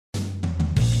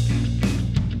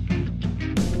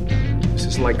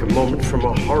like a moment from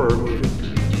a horror movie.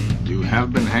 You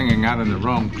have been hanging out in the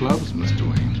wrong clubs, Mr.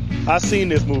 Wayne. I've seen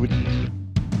this movie.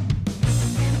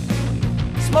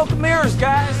 Smoke and mirrors,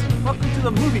 guys. Welcome to the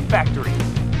movie factory.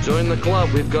 Join the club.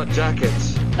 We've got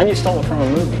jackets. And you stole it from a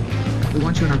movie. We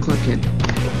want you in our club, kid.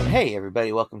 Hey,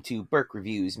 everybody. Welcome to Burke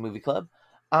Reviews Movie Club.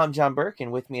 I'm John Burke,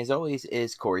 and with me, as always,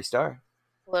 is Corey Starr.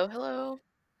 Hello, hello.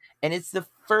 And it's the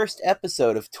first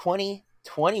episode of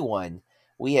 2021.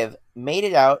 We have made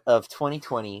it out of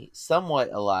 2020 somewhat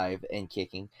alive and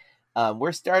kicking.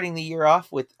 We're starting the year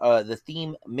off with the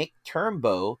theme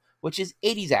McTurnbow, which is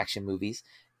 80s action movies.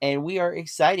 And we are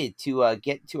excited to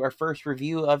get to our first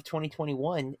review of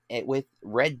 2021 with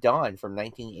Red Dawn from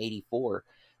 1984,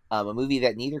 a movie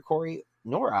that neither Corey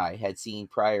nor I had seen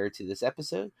prior to this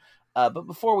episode. But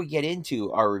before we get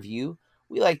into our review,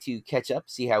 we like to catch up,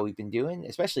 see how we've been doing,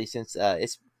 especially since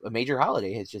it's a major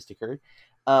holiday has just occurred.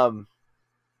 And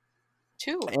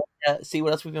see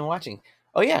what else we've been watching.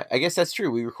 Oh, yeah, I guess that's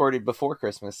true. We recorded before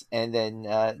Christmas, and then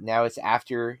now it's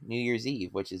after New Year's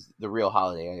Eve, which is the real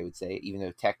holiday, I would say, even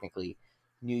though technically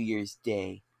New Year's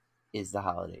Day is the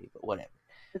holiday, but whatever.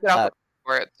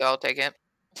 For it, so I'll take it.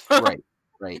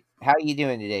 Right. How are you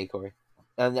doing today, Corey?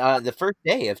 The first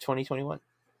day of 2021.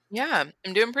 Yeah,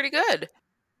 I'm doing pretty good.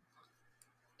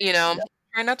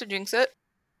 Trying not to jinx it,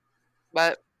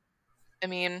 but, I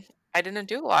mean, I didn't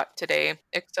do a lot today,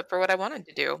 except for what I wanted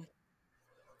to do.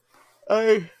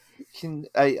 I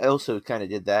also kind of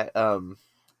did that.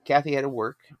 Kathy had to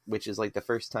work, which is like the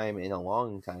first time in a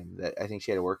long time that I think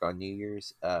she had to work on New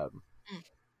Year's.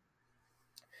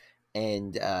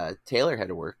 And Taylor had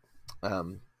to work.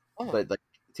 But like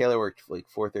Taylor worked like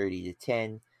 4:30 to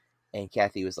 10, and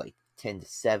Kathy was like 10 to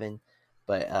 7.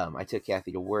 But I took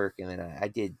Kathy to work, and then I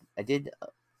did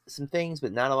some things,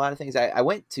 but not a lot of things. I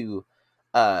went to,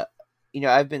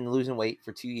 I've been losing weight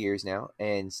for 2 years now,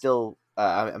 and still.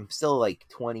 I'm still like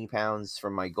 20 pounds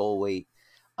from my goal weight.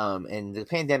 And the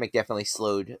pandemic definitely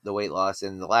slowed the weight loss.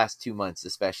 And the last 2 months,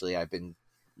 especially, I've been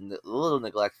a little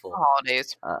neglectful.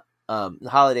 Holidays. The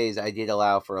holidays, I did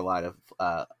allow for a lot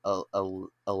of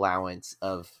allowance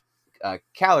of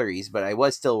calories, but I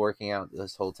was still working out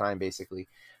this whole time, basically.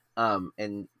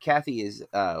 And Kathy is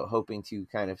hoping to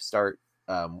kind of start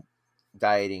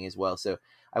dieting as well. So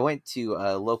I went to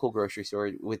a local grocery store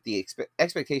with the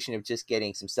expectation of just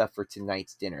getting some stuff for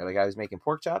tonight's dinner. Like I was making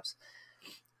pork chops,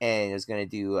 and I was going to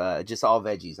do just all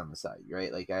veggies on the side,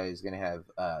 right? Like I was going to have,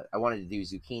 I wanted to do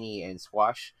zucchini and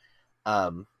squash.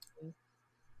 And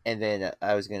then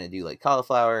I was going to do like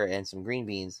cauliflower and some green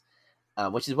beans,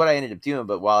 which is what I ended up doing.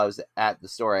 But while I was at the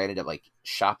store, I ended up like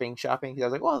shopping. Cause I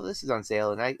was like, well, this is on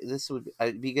sale, and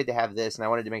it'd be good to have this. And I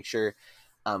wanted to make sure,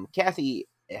 Kathy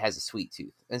has a sweet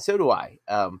tooth, and so do I.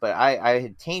 But I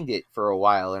had tamed it for a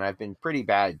while, and I've been pretty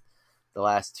bad the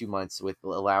last 2 months with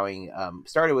allowing.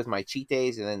 Started with my cheat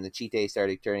days, and then the cheat days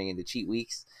started turning into cheat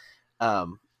weeks.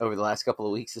 Over the last couple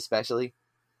of weeks, especially.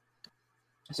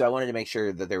 So I wanted to make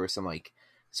sure that there was some like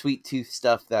sweet tooth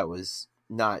stuff that was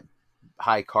not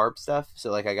high carb stuff.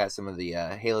 So like I got some of the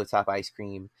Halo Top ice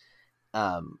cream.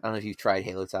 I don't know if you've tried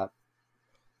Halo Top.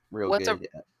 Good. A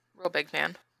real big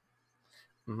fan.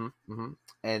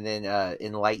 And then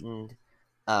Enlightened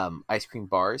ice cream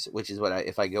bars, which is what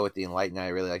if I go with the Enlightened, I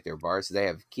really like their bars. So they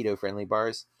have keto friendly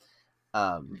bars,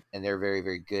 and they're very,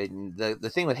 very good. And the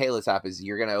thing with Halo Top is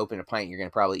you're gonna open a pint, you're gonna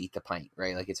probably eat the pint,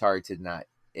 right? Like it's hard to not.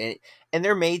 And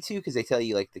they're made to because they tell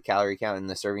you like the calorie count and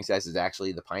the serving size is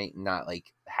actually the pint, not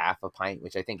like half a pint,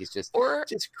 which I think is just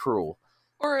cruel.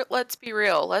 Or let's be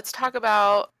real. Let's talk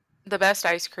about the best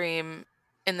ice cream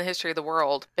in the history of the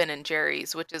world, Ben and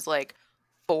Jerry's, which is like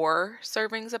 4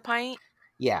 servings a pint.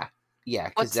 Yeah,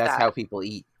 because that's how people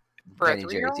eat Ben and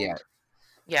Jerry's.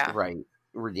 Yeah, right.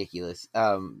 Ridiculous.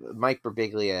 Mike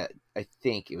Birbiglia, I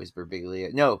think it was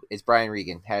Birbiglia. No, it's Brian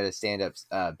Regan had a stand-up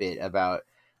bit about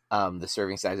the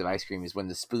serving size of ice cream is when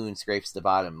the spoon scrapes the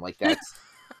bottom. Like that's,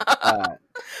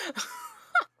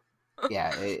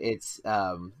 yeah, it's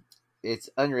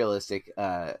unrealistic.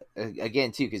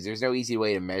 Again, too, because there's no easy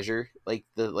way to measure like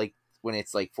when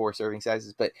it's like 4 serving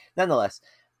sizes, but nonetheless.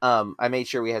 I made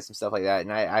sure we had some stuff like that,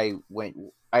 and I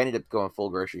ended up going full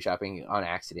grocery shopping on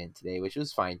accident today, which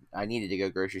was fine. I needed to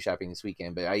go grocery shopping this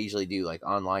weekend, but I usually do like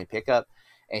online pickup,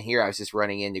 and here I was just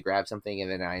running in to grab something, and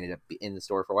then I ended up in the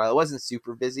store for a while. It wasn't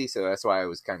super busy, so that's why I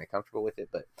was kind of comfortable with it,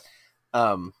 but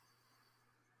and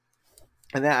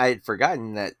then I had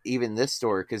forgotten that even this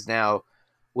store, because now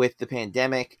with the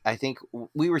pandemic, I think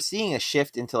we were seeing a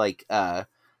shift into like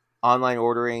online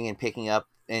ordering and picking up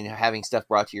and having stuff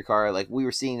brought to your car. Like we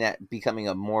were seeing that becoming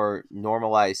a more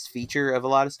normalized feature of a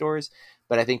lot of stores,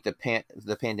 but I think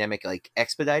the pandemic like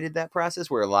expedited that process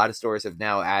where a lot of stores have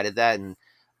now added that, and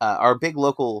our big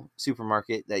local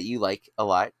supermarket that you like a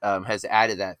lot has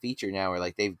added that feature now, where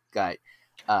like they've got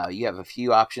you have a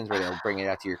few options where they'll bring it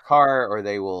out to your car, or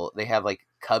they have like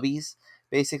cubbies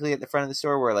basically at the front of the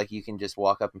store where like you can just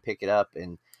walk up and pick it up.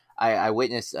 And I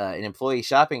witnessed an employee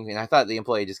shopping, and I thought the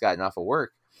employee had just gotten off of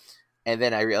work. And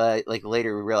then I realized, like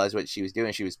later realized what she was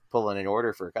doing. She was pulling an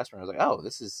order for a customer. I was like, oh,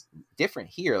 this is different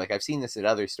here. Like I've seen this at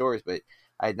other stores, but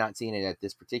I had not seen it at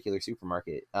this particular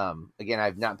supermarket. Again,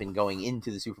 I've not been going into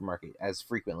the supermarket as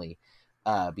frequently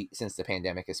since the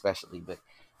pandemic, especially. But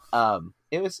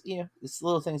it was, it's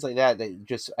little things like that that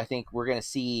just I think we're gonna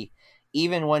see,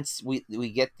 even once we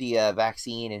get the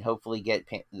vaccine and hopefully get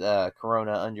the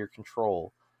corona under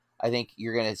control. I think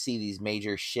you're going to see these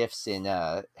major shifts in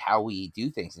how we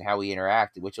do things and how we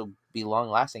interact, which will be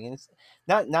long lasting. And it's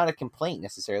not a complaint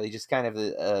necessarily, just kind of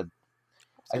I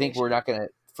think we're not going to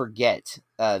forget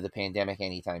the pandemic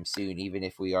anytime soon, even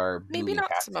if we are Maybe not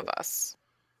some it. of us.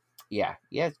 Yeah,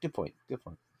 good point. Bill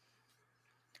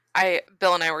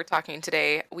and I were talking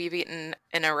today. We've eaten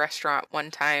in a restaurant one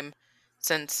time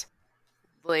since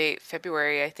late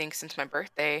February, I think, since my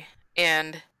birthday,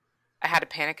 and I had a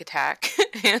panic attack,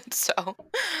 and so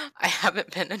I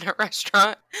haven't been in a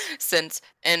restaurant since,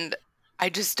 and I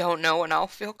just don't know when I'll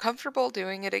feel comfortable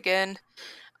doing it again.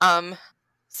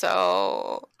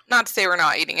 So not to say we're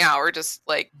not eating out, we're just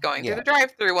like going through the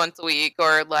drive-thru once a week,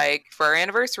 or like for our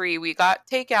anniversary, we got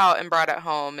takeout and brought it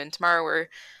home, and tomorrow we're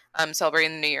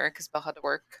celebrating the New Year because Bill had to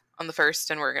work on the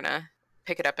 1st, and we're gonna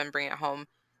pick it up and bring it home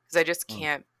because I just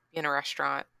can't be in a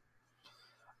restaurant.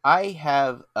 I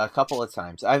have a couple of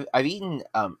times. I've eaten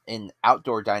in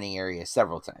outdoor dining areas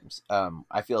several times.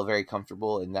 I feel very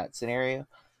comfortable in that scenario,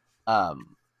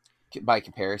 by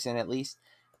comparison at least.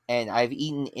 And I've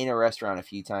eaten in a restaurant a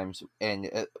few times,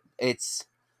 and it's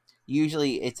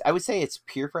usually I would say it's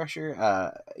peer pressure.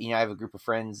 I have a group of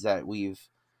friends that we've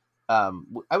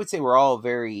I would say we're all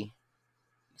very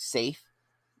safe,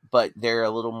 but they're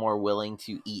a little more willing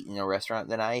to eat in a restaurant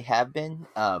than I have been.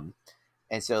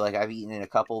 And so like I've eaten in a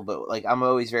couple, but like I'm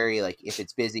always very like, if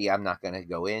it's busy, I'm not gonna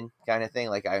go in kind of thing.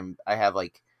 Like I have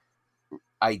like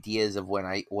ideas of when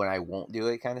I won't do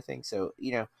it kind of thing. So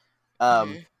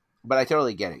but I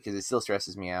totally get it because it still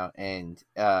stresses me out. And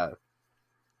I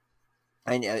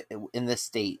know in this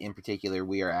state in particular,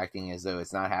 we are acting as though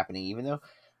it's not happening, even though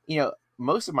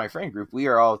most of my friend group, we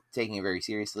are all taking it very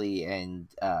seriously and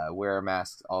wear our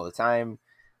masks all the time.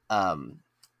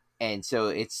 And so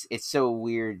it's so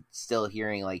weird still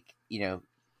hearing like,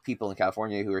 people in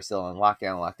California who are still on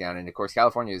lockdown. And of course,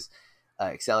 California is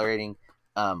accelerating.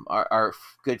 Our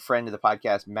good friend of the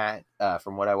podcast, Matt,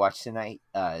 from what I watched tonight,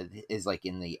 is like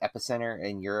in the epicenter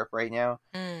in Europe right now.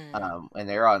 And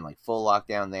they're on like full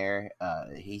lockdown there.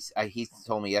 He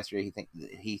told me yesterday,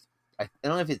 I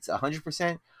don't know if it's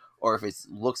 100% or if it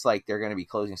looks like they're going to be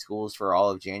closing schools for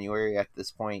all of January at this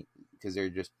point, because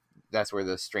that's where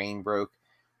the strain broke.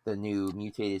 The new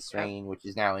mutated strain, which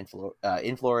is now in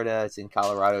Florida, it's in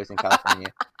Colorado, it's in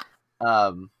California.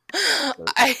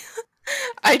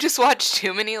 I just watched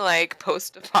too many like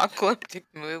post-apocalyptic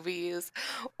movies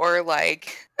or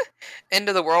like end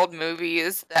of the world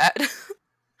movies that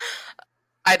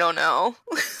I don't know.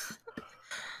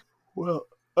 Well,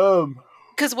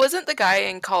 because wasn't the guy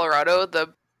in Colorado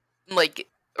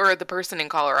or the person in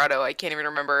Colorado? I can't even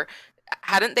remember.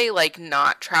 Hadn't they like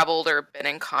not traveled or been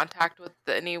in contact with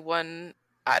anyone?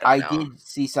 I don't know. I did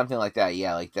see something like that.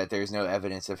 Yeah, like that. There's no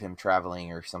evidence of him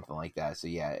traveling or something like that. So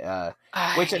yeah,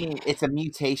 which I mean, it's a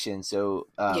mutation. So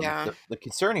the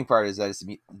concerning part is that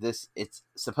it's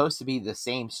supposed to be the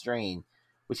same strain,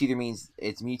 which either means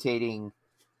it's mutating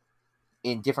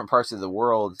in different parts of the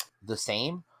world the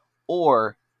same,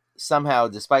 or somehow,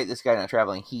 despite this guy not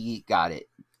traveling, he got it,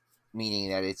 meaning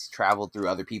that it's traveled through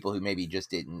other people who maybe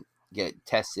just didn't get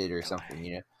tested or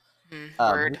something.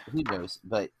 Who knows?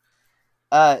 But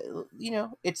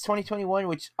it's 2021,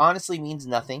 which honestly means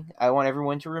nothing. I want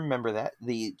everyone to remember that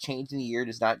the change in the year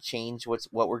does not change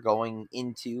what we're going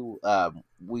into.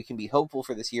 We can be hopeful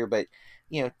for this year, but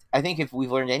I think if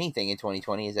we've learned anything in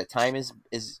 2020 is that time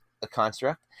is a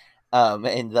construct,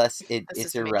 and thus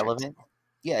it's irrelevant.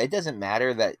 Yeah, it doesn't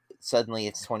matter that suddenly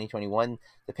it's 2021.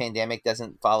 The pandemic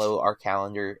doesn't follow our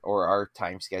calendar or our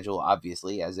time schedule,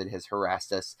 obviously, as it has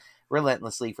harassed us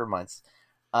relentlessly for months.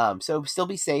 So still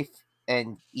be safe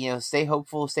and, stay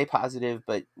hopeful, stay positive,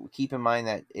 but keep in mind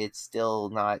that it's still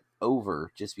not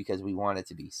over just because we want it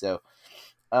to be. So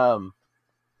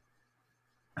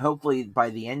hopefully by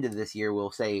the end of this year,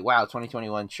 we'll say, wow,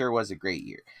 2021 sure was a great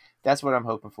year. That's what I'm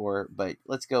hoping for. But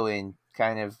let's go in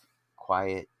kind of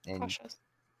quiet and Cautious.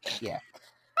 yeah.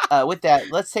 With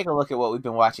that, let's take a look at what we've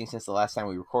been watching since the last time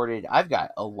we recorded. I've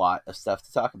got a lot of stuff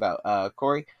to talk about.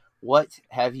 Corey, what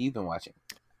have you been watching?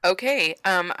 Okay,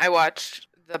 I watched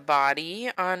The Body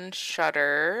on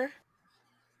Shudder.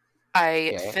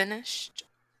 I Okay. finished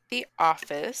The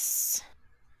Office.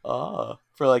 Oh,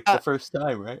 for like the first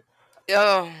time, right?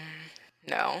 Oh,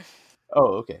 no.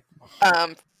 Oh, okay.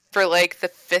 For like the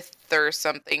 5th or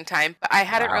something time, but I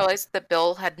hadn't Wow. realized that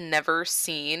Bill had never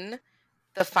seen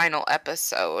the final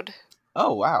episode.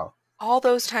 Oh, wow. All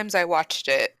those times I watched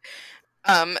it.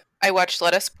 I watched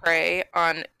Let Us Pray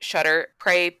on Shudder.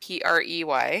 Pray,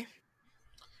 Prey.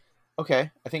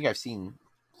 Okay, I think I've seen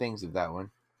things of that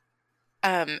one.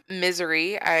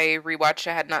 Misery. I rewatched.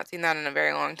 I had not seen that in a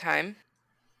very long time.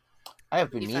 I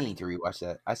have been Be meaning funny. to rewatch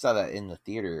that. I saw that in the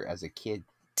theater as a kid.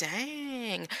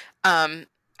 Dang.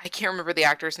 I can't remember the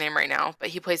actor's name right now, but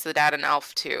he plays the dad in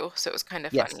Elf too, so it was kind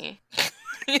of Yes. funny.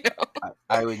 You know,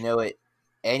 I would know it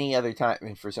any other time,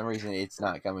 and for some reason, it's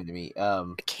not coming to me.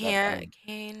 Kane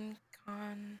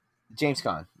Con. James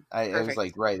Caan. I was Perfect.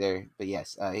 like right there, but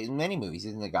yes, in many movies,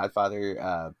 he's in The Godfather.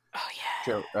 Oh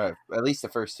yeah. At least the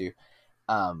first two.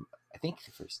 I think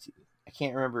the first two. I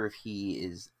can't remember if he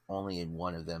is only in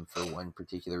one of them for one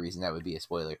particular reason. That would be a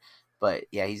spoiler. But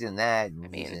yeah, he's in that,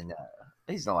 and he's in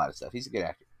a lot of stuff. He's a good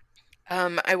actor.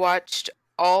 I watched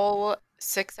all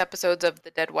 6 episodes of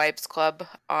The Dead Wives Club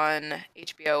on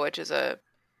HBO, which is a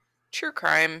true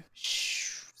crime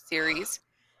series.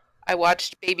 I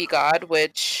watched Baby God,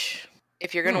 which,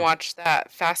 if you're gonna watch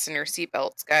that, fasten your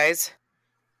seatbelts, guys.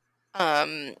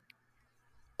 Bill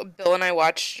and I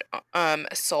watched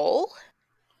Soul.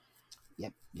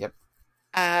 Yep.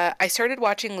 I started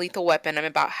watching Lethal Weapon. I'm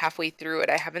about halfway through it.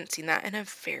 I haven't seen that in a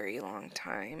very long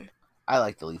time. I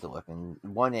like the Lethal Weapon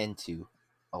 1 and 2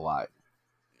 a lot.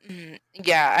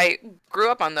 Yeah, I grew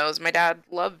up on those. My dad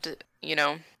loved,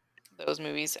 those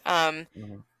movies. I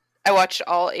watched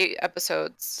all 8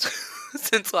 episodes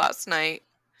since last night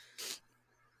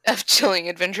of Chilling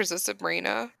Adventures of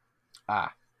Sabrina.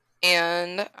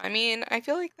 And, I mean, I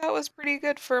feel like that was pretty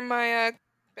good for my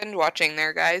binge watching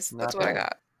there, guys. That's what I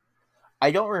got.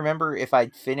 I don't remember if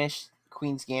I'd finished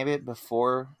Queen's Gambit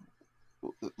before,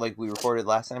 like we recorded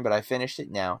last time, but I finished it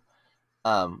now.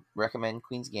 Recommend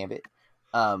Queen's Gambit.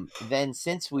 Then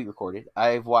since we recorded,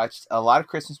 I've watched a lot of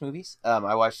Christmas movies.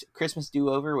 I watched Christmas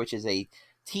Do-Over, which is a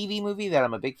TV movie that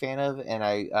I'm a big fan of,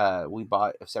 and we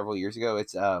bought several years ago.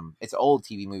 It's an old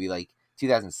TV movie, like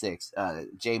 2006.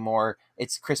 Jay Moore.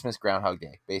 It's Christmas Groundhog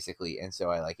Day, basically, and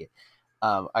so I like it.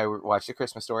 I watched A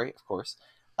Christmas Story, of course.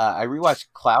 I rewatched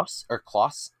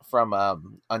Klaus from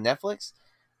on Netflix,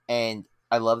 and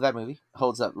I love that movie.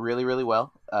 Holds up really, really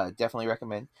well. Definitely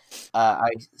recommend.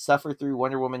 I suffered through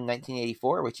Wonder Woman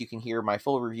 1984, which you can hear my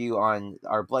full review on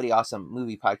our Bloody Awesome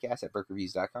movie podcast at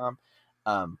BurkeReviews.com.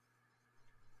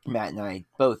 Matt and I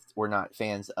both were not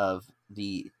fans of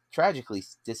the tragically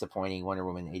disappointing Wonder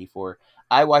Woman 84.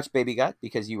 I watched Baby God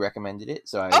because you recommended it,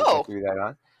 so I threw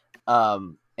that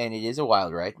on. And it is a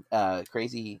wild ride.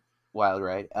 Crazy wild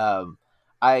ride.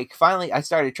 I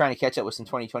started trying to catch up with some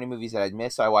 2020 movies that I'd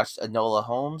missed, so I watched Enola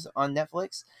Holmes on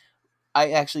Netflix.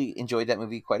 I actually enjoyed that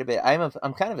movie quite a bit. I'm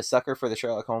kind of a sucker for the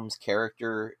Sherlock Holmes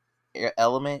character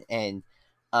element, and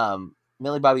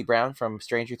Millie Bobby Brown from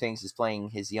Stranger Things is playing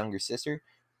his younger sister.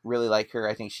 Really like her.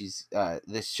 I think she's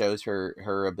this shows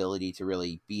her ability to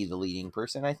really be the leading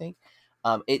person, I think.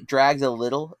 It drags a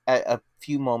little at a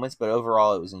few moments, but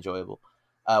overall it was enjoyable.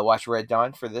 Watched Red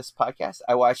Dawn for this podcast.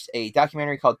 I watched a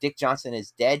documentary called Dick Johnson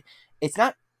is Dead. It's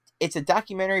a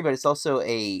documentary, but it's also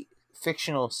a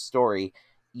fictional story.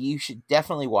 You should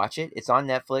definitely watch it. It's on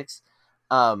Netflix.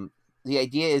 The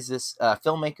idea is this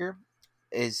filmmaker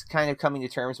is kind of coming to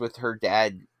terms with her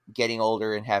dad getting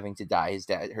older and having to die.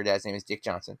 Her dad's name is Dick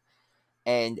Johnson.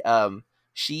 And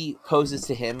she poses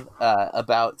to him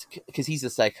about, because he's a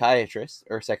psychiatrist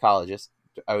or psychologist.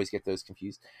 I always get those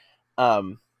confused.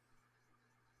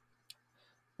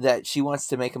 That she wants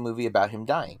to make a movie about him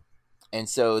dying. And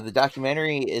so the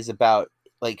documentary is about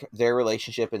like their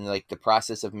relationship and like the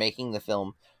process of making the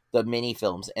film, the mini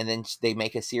films. And then they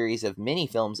make a series of mini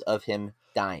films of him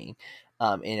dying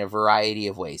in a variety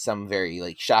of ways. Some very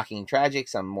like shocking, tragic,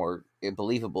 some more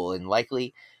believable and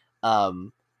likely.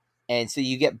 And so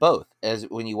you get both as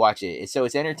when you watch it. So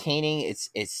it's entertaining.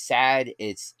 It's sad.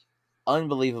 It's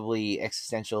unbelievably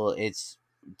existential. It's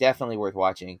definitely worth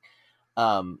watching.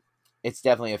 It's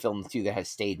definitely a film too that has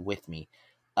stayed with me.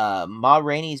 Ma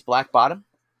Rainey's Black Bottom.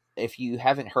 If you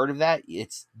haven't heard of that,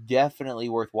 it's definitely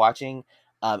worth watching.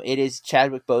 It is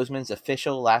Chadwick Boseman's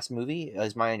official last movie,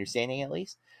 is my understanding at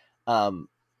least.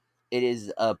 it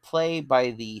is a play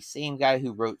by the same guy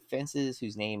who wrote Fences,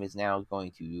 whose name is now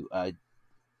going to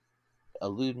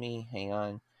elude me. Hang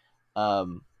on.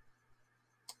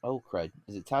 Oh crud!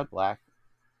 Is it Todd Black?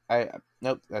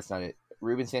 Nope, that's not it.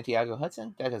 Ruben Santiago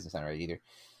Hudson? That doesn't sound right either.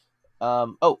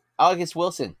 August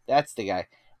Wilson. That's the guy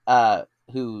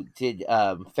who did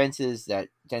Fences that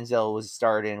Denzel was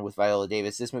starred in with Viola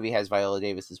Davis. This movie has Viola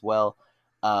Davis as well.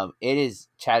 It is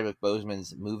Chadwick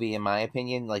Boseman's movie, in my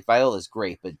opinion. Like, Viola's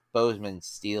great, but Boseman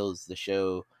steals the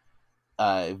show.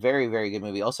 Very, very good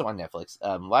movie. Also on Netflix.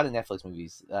 A lot of Netflix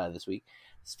movies this week.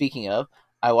 Speaking of,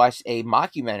 I watched a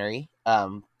mockumentary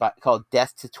called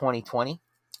Death to 2020.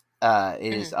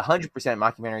 It is 100%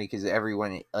 mockumentary because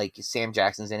everyone, like, Sam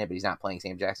Jackson's in it, but he's not playing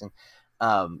Sam Jackson.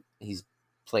 He's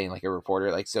playing like a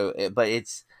reporter, like, so. But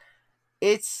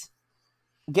it's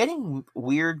getting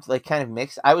weird, like, kind of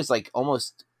mixed. I was like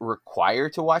almost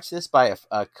required to watch this by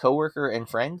a coworker and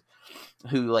friend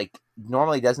who, like,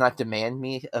 normally does not demand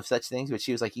me of such things, but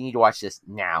she was like, "You need to watch this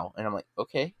now," and I'm like,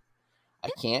 "Okay, I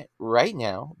can't right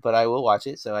now, but I will watch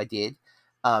it." So I did.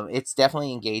 It's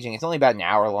definitely engaging. It's only about an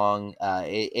hour long.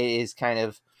 It is kind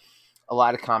of a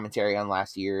lot of commentary on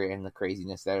last year and the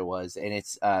craziness that it was. And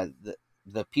it's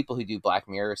the people who do Black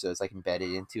Mirror, so it's like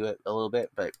embedded into it a little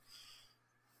bit. But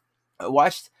I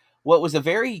watched what was a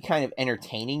very kind of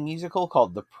entertaining musical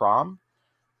called The Prom.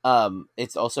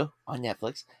 It's also on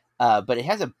Netflix. But it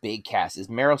has a big cast. It's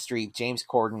Meryl Streep, James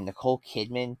Corden, Nicole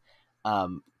Kidman,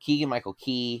 Keegan-Michael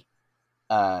Key,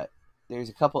 there's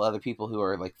a couple other people who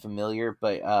are like familiar,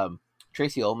 but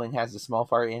Tracy Ullman has a small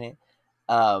part in it.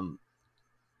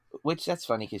 Which that's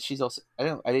funny because she's also I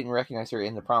didn't recognize her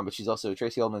in The Prom, but she's also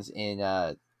Tracy Ullman's in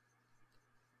the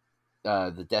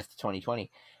Death to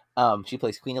 2020. She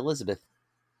plays Queen Elizabeth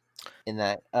in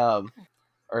that,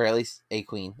 or at least a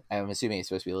queen. I'm assuming it's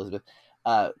supposed to be Elizabeth.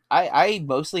 I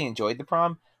mostly enjoyed The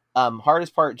Prom.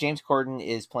 Hardest part, James Corden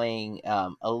is playing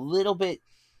a little bit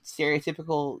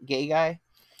stereotypical gay guy.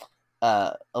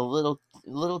 A little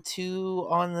too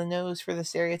on the nose for the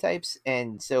stereotypes,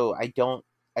 and so I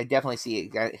definitely see it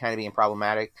kind of being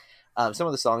problematic. Some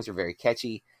of the songs are very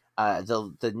catchy.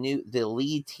 The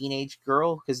lead teenage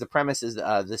girl, because the premise is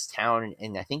this town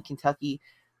in I think Kentucky,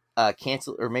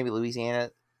 cancel, or maybe Louisiana,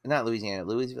 not Louisiana,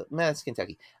 Louisville, no, it's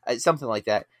Kentucky, something like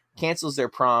that, cancels their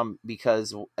prom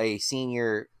because a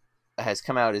senior has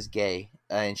come out as gay,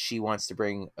 and she wants to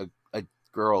bring a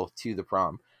girl to the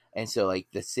prom. And so, like,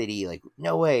 the city, like,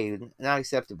 no way, not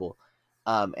acceptable.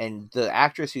 And the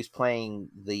actress who's playing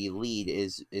the lead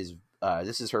is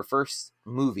this is her first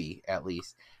movie, at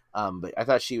least. But I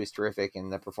thought she was terrific,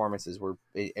 and the performances were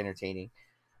entertaining.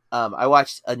 I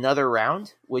watched Another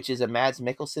Round, which is a Mads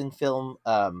Mikkelsen film.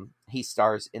 He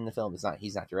stars in the film.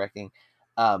 He's not directing.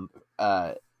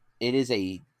 It is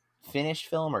a Finnish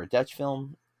film or a Dutch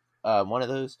film, one of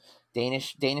those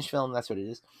Danish film. That's what it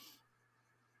is.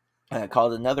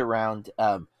 Called Another Round.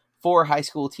 4 high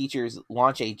school teachers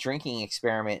launch a drinking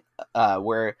experiment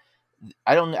where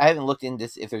I haven't looked into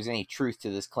this if there's any truth to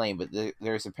this claim, but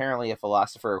there's apparently a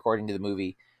philosopher, according to the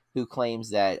movie, who claims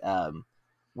that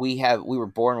we were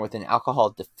born with an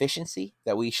alcohol deficiency,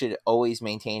 that we should always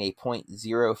maintain a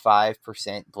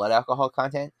 0.05% blood alcohol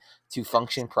content to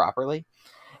function properly.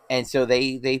 And so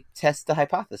they test the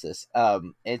hypothesis.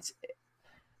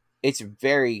 It's a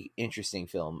very interesting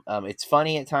film. It's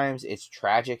funny at times. It's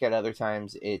tragic at other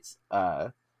times. It's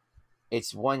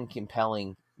one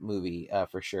compelling movie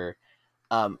for sure.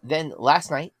 Then last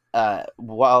night,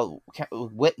 while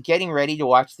getting ready to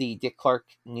watch the Dick Clark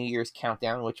New Year's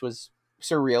Countdown, which was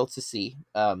surreal to see,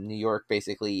 New York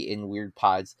basically in weird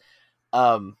pods,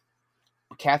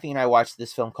 Kathy and I watched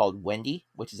this film called Wendy,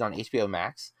 which is on HBO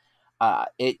Max.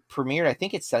 It premiered, I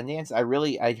think, at Sundance.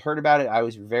 I'd heard about it. I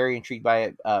was very intrigued by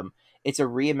it. It's a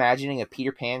reimagining of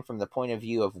Peter Pan from the point of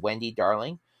view of Wendy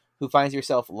Darling, who finds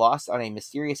herself lost on a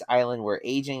mysterious island where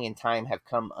aging and time have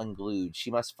come unglued. She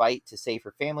must fight to save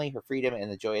her family, her freedom,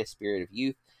 and the joyous spirit of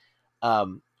youth.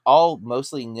 All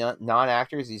mostly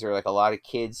non-actors. These are like a lot of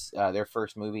kids, their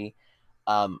first movie.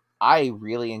 I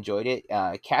really enjoyed it.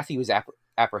 Kathy was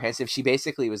apprehensive. She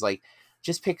basically was like,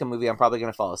 just pick a movie. I'm probably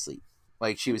going to fall asleep.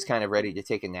 Like, she was kind of ready to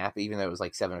take a nap, even though it was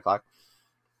like 7 o'clock.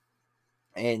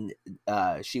 And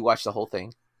she watched the whole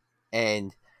thing.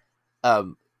 And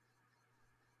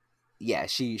yeah,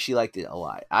 she liked it a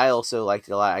lot. I also liked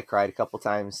it a lot. I cried a couple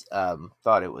times.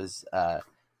 Thought it was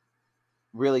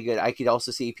really good. I could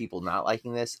also see people not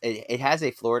liking this. It has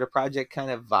a Florida Project kind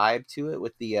of vibe to it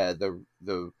with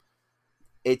the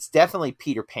it's definitely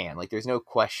Peter Pan. Like, there's no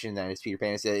question that it's Peter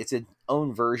Pan. It's an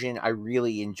own version. I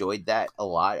really enjoyed that a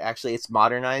lot. Actually, it's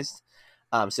modernized.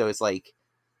 So it's like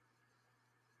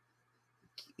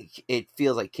it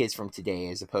feels like kids from today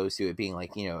as opposed to it being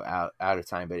like, out of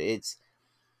time. But it's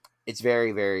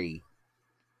very, very,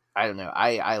 I don't know.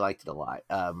 I liked it a lot.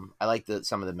 I liked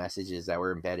some of the messages that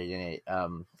were embedded in it,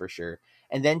 for sure.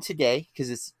 And then today, because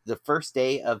it's the first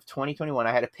day of 2021,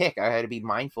 I had to pick. I had to be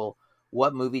mindful.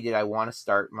 What movie did I want to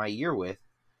start my year with?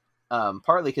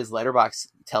 Partly because Letterboxd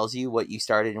tells you what you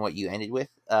started and what you ended with.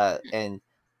 And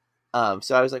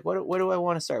so I was like, what do I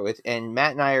want to start with? And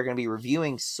Matt and I are going to be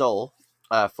reviewing Soul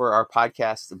for our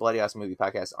podcast, the Bloody Awesome Movie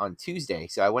Podcast, on Tuesday.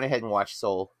 So I went ahead and watched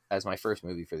Soul as my first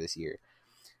movie for this year.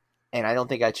 And I don't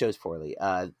think I chose poorly.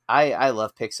 I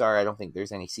love Pixar. I don't think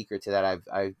there's any secret to that.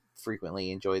 I frequently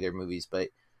enjoy their movies, but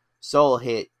Soul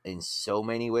hit in so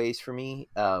many ways for me,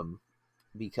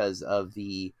 because of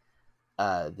the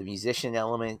musician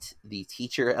element, the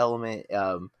teacher element,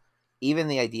 even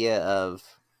the idea of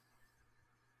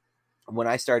when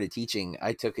I started teaching,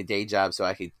 I took a day job so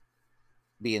I could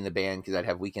be in the band because I'd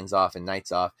have weekends off and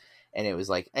nights off. And it was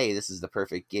like, hey, this is the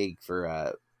perfect gig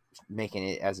for making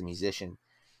it as a musician.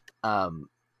 And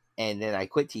then I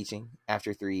quit teaching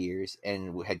after 3 years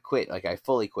and had quit. Like I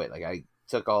fully quit. Like I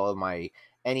took all of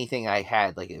anything I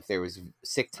had, like if there was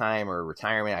sick time or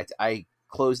retirement, I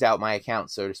closed out my account,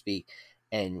 so to speak,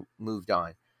 and moved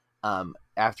on.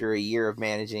 After a year of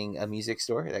managing a music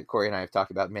store that Corey and I have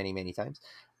talked about many, many times,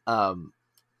 and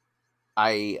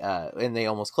they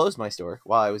almost closed my store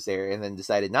while I was there, and then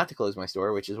decided not to close my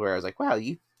store, which is where I was like, wow,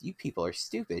 you people are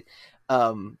stupid.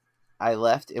 I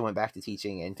left and went back to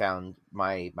teaching and found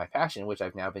my passion, which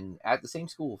I've now been at the same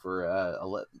school for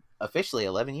officially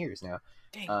 11 years now.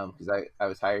 Because I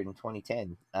was hired in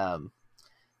 2010,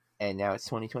 and now it's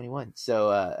 2021. So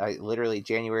I literally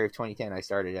January of 2010 I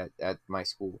started at my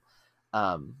school.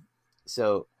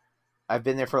 So I've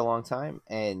been there for a long time,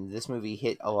 and this movie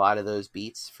hit a lot of those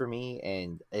beats for me.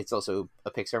 And it's also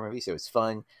a Pixar movie, so it's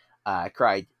fun. I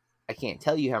cried. I can't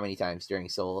tell you how many times during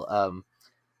Soul.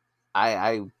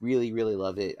 I really, really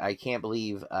love it. I can't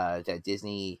believe that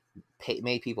Disney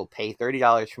made people pay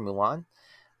 $30 for Mulan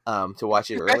to watch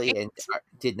it early, and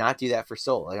did not do that for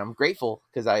Soul. Like, I'm grateful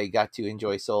because I got to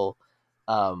enjoy Soul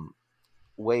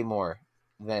way more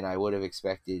than I would have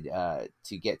expected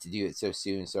to get to do it so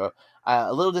soon. So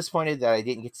a little disappointed that I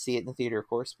didn't get to see it in the theater, of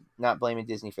course. Not blaming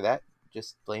Disney for that,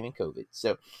 just blaming COVID.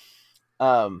 So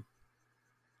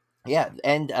yeah,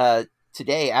 and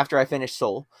today, after I finished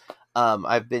Soul,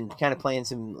 I've been kind of playing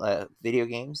some video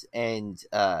games, and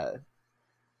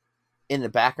in the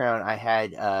background I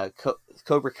had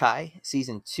Cobra Kai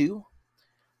Season 2.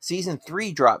 Season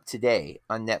 3 dropped today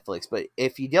on Netflix, but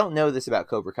if you don't know this about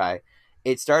Cobra Kai,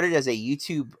 it started as a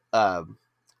YouTube, I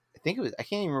think it was, I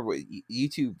can't even remember what,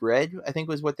 YouTube Red, I think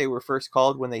was what they were first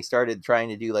called when they started trying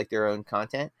to do like their own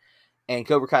content. And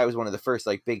Cobra Kai was one of the first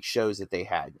like big shows that they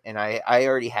had. And I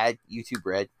already had YouTube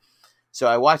Red, so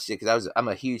I watched it because I'm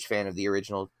a huge fan of the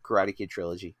original Karate Kid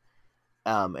trilogy.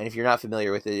 And if you're not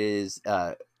familiar with it, it is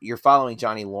you're following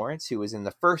Johnny Lawrence, who was in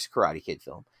the first Karate Kid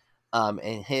film,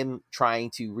 and him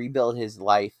trying to rebuild his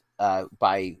life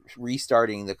by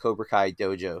restarting the Cobra Kai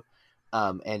dojo.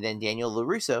 And then Daniel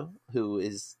LaRusso, who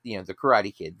is, the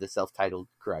Karate Kid, the self-titled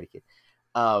Karate Kid,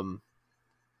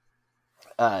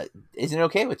 isn't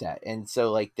okay with that. And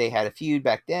so like they had a feud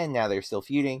back then, now they're still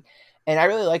feuding. And I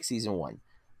really like season 1.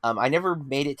 I never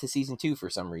made it to season 2 for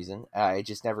some reason. I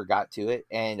just never got to it.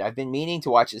 And I've been meaning to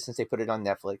watch it since they put it on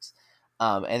Netflix.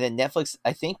 And then Netflix,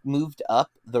 I think, moved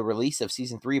up the release of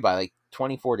season 3 by like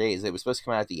 24 days. It was supposed to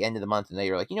come out at the end of the month. And they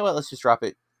were like, you know what, let's just drop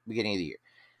it beginning of the year.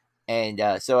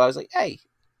 And so I was like, hey,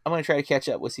 I'm going to try to catch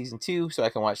up with season 2 so I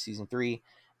can watch season 3.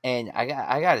 And I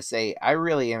got to say, I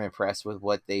really am impressed with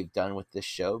what they've done with this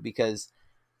show, because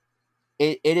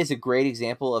it is a great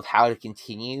example of how to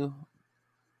continue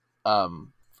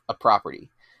a property.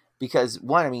 Because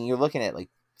one, I mean, you're looking at like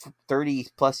 30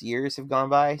 plus years have gone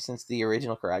by since the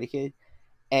original Karate Kid,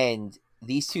 and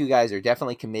these two guys are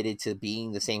definitely committed to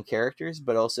being the same characters,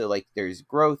 but also like there's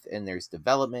growth and there's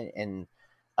development, and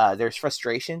there's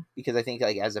frustration, because I think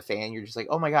like as a fan you're just like,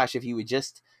 oh my gosh, if you would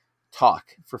just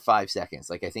talk for 5 seconds,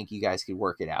 like I think you guys could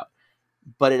work it out.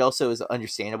 But it also is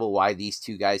understandable why these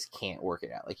two guys can't work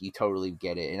it out. Like you totally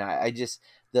get it. And I just,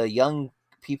 the young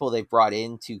people they've brought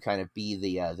in to kind of be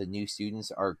the new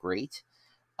students are great.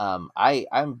 I'm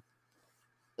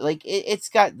like, it's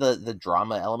got the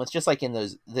drama elements, just like in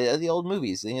those the old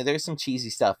movies. There's some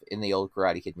cheesy stuff in the old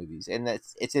Karate Kid movies, and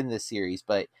it's in this series.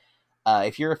 But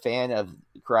if you're a fan of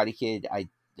Karate Kid, I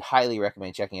highly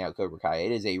recommend checking out Cobra Kai.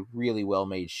 It is a really well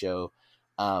made show.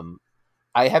 I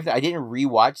didn't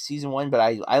rewatch season 1, but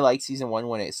I liked season 1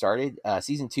 when it started.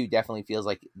 Season 2 definitely feels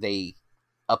like they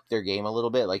upped their game a little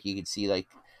bit. Like you could see like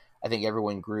I think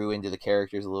everyone grew into the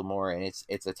characters a little more, and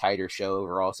it's a tighter show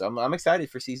overall. So I'm excited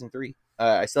for season 3.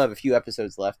 I still have a few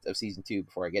episodes left of season 2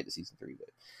 before I get to season 3, but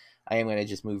I am going to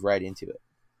just move right into it.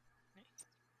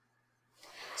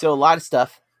 So a lot of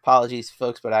stuff. Apologies,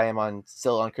 folks, but I am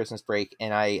still on Christmas break,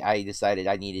 and I decided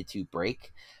I needed to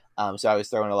break. So I was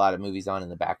throwing a lot of movies on in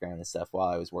the background and stuff while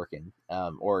I was working,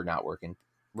 or not working,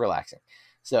 relaxing.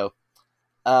 So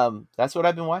that's what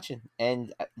I've been watching.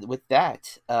 And with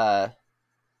that,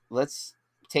 let's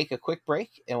take a quick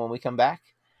break, and when we come back,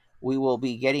 we will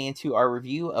be getting into our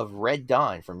review of Red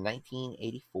Dawn from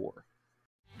 1984.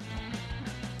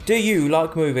 Do you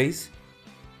like movies?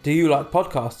 Do you like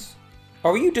podcasts?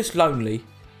 Or are you just lonely?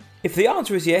 If the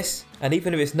answer is yes, and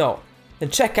even if it's not, then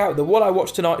check out the What I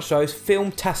Watched Tonight show's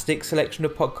film-tastic selection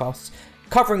of podcasts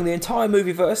covering the entire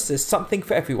movieverse. There's something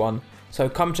for everyone, so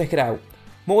come check it out.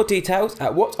 More details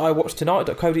at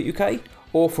whatiwatchtonight.co.uk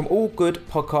or from all good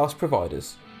podcast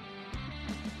providers.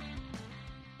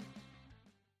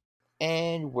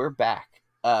 And we're back.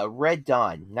 Red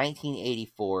Dawn,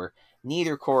 1984.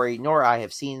 Neither Corey nor I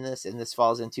have seen this, and this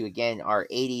falls into, again, our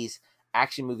 80s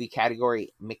action movie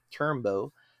category,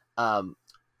 McTurnbow.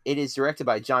 It is directed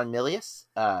by John Milius,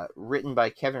 written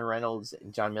by Kevin Reynolds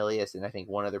and John Milius, and I think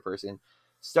one other person.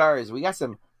 Stars, we got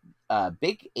some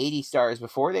big 80s stars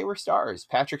before they were stars.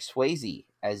 Patrick Swayze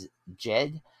as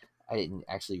Jed. I didn't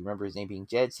actually remember his name being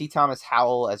Jed. C. Thomas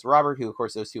Howell as Robert, who, of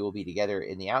course, those two will be together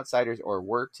in The Outsiders, or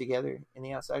work together in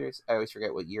The Outsiders. I always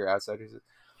forget what year Outsiders is.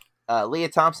 Leah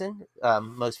Thompson,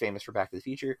 most famous for Back to the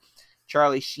Future.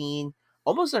 Charlie Sheen,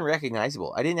 almost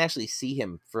unrecognizable. I didn't actually see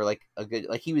him for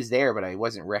he was there, but I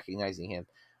wasn't recognizing him.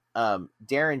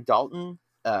 Darren Dalton,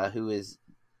 who is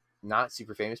not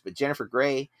super famous, but Jennifer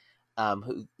Grey,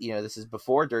 who, this is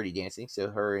before Dirty Dancing, so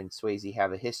her and Swayze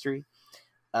have a history.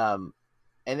 And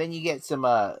then you get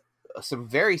some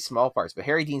very small parts, but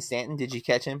Harry Dean Stanton, did you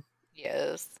catch him?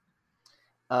 Yes.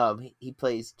 He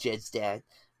plays Jed's dad.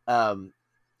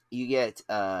 You get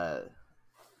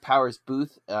Powers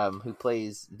Booth, who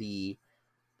plays the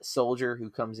soldier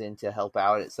who comes in to help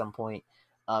out at some point,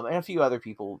 and a few other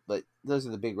people, but those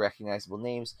are the big recognizable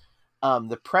names.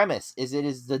 The premise is it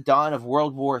is the dawn of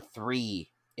World War III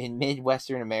in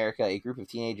Midwestern America. A group of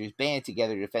teenagers band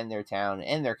together to defend their town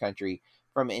and their country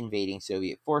from invading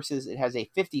Soviet forces. It has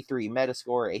a 53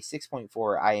 Metascore, a 6.4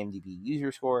 IMDb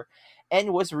user score,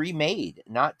 and was remade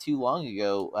not too long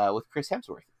ago with Chris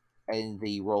Hemsworth in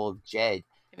the role of Jed.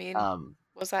 I mean,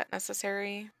 was that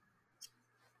necessary?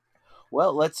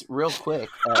 Well, let's real quick.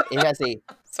 It has a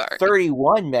Sorry.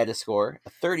 31 Metascore,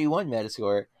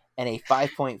 and a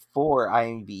 5.4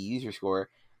 IMDb user score.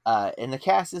 And the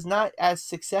cast is not as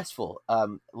successful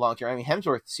long term. I mean,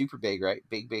 Hemsworth, super big, right?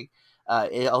 Big.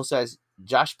 It also has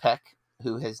Josh Peck,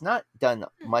 who has not done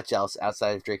much else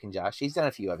outside of Drake and Josh. He's done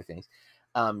a few other things.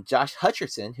 Josh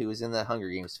Hutcherson, who was in the Hunger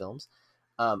Games films.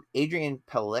 Adrian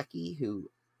Palicki, who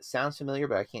sounds familiar,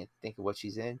 but I can't think of what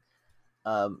she's in.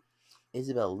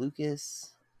 Isabel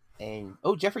Lucas, and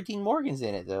Jeffrey Dean Morgan's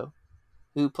in it though,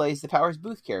 who plays the Powers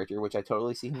Booth character, which I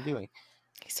totally see him doing.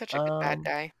 He's such a good bad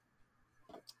guy.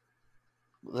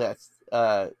 That's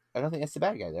I don't think that's the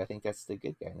bad guy though. I think that's the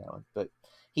good guy in that one, but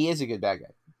he is a good bad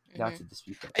guy. Not to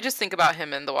dispute that. I just think about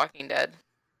him in The Walking Dead.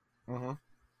 Mm-hmm.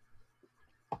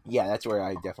 Yeah, that's where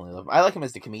I definitely love him. I like him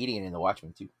as the comedian in The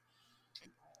Watchmen too.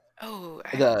 Oh,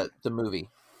 the movie,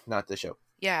 not the show.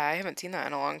 Yeah, I haven't seen that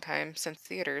in a long time, since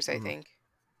theaters, I think.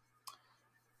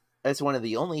 That's one of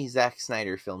the only Zack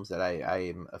Snyder films that I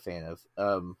am a fan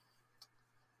of.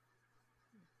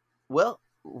 Well,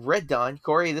 Red Dawn.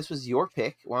 Corey, this was your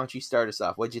pick. Why don't you start us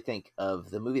off? What'd you think of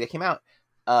the movie that came out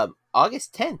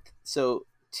August 10th? So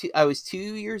I was 2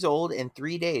 years old and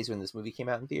 3 days when this movie came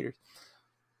out in theaters.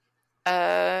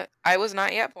 I was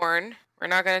not yet born. We're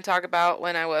not going to talk about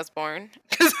when I was born,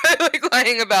 because I like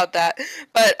lying about that.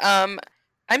 But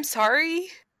I'm sorry.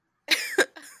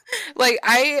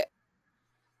 I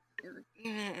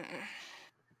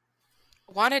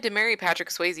wanted to marry Patrick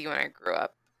Swayze when I grew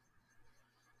up.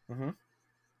 Mm-hmm.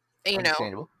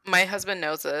 My husband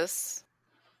knows this.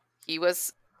 He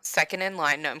was second in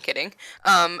line. No, I'm kidding.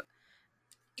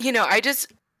 I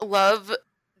just love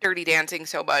Dirty Dancing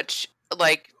so much.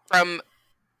 From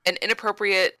an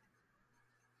inappropriate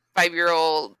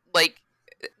 5-year-old,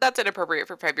 that's inappropriate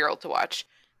for 5-year-old to watch.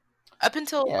 Up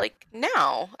until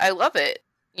now, I love it.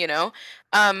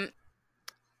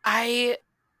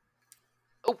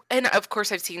 And of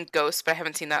course I've seen Ghost, but I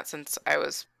haven't seen that since I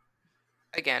was,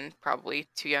 again, probably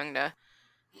too young to,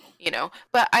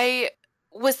 But I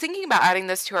was thinking about adding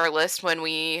this to our list when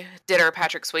we did our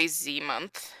Patrick Swayze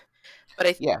month, but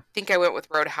I think I went with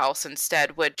Roadhouse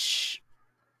instead, which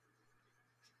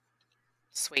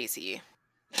Swayze.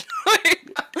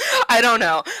 I don't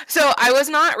know. So I was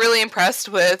not really impressed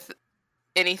with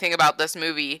anything about this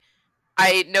movie.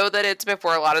 I know that it's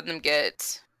before a lot of them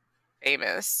get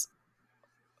famous,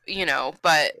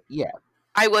 but Yeah.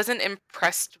 I wasn't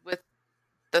impressed with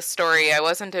the story. I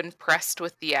wasn't impressed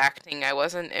with the acting. I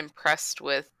wasn't impressed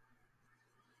with,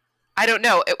 I don't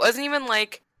know. It wasn't even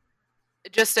like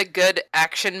just a good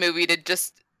action movie to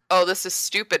just, oh, this is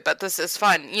stupid, but this is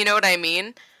fun. You know what I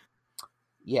mean?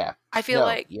 Yeah. I feel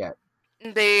like yeah.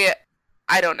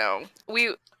 I don't know.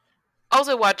 We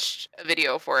also watched a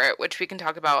video for it, which we can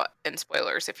talk about in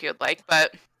spoilers if you'd like,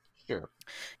 but Sure.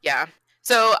 yeah.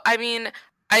 So, I mean,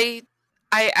 I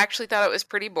actually thought it was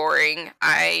pretty boring.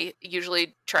 I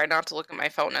usually try not to look at my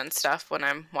phone and stuff when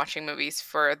I'm watching movies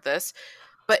for this,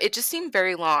 but it just seemed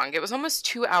very long. It was almost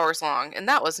 2 hours long, and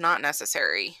that was not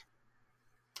necessary.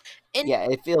 And Yeah,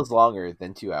 it feels longer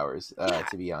than 2 hours, Yeah.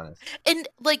 to be honest. And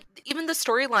like even the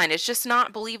storyline is just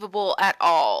not believable at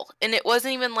all. And it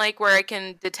wasn't even like where I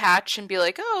can detach and be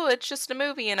like, "Oh, it's just a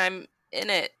movie and I'm in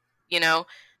it," you know?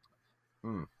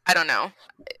 Hmm. I don't know.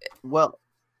 Well,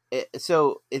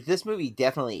 this movie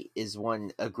definitely is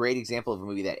a great example of a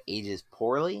movie that ages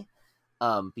poorly,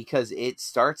 because it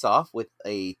starts off with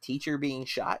a teacher being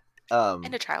shot,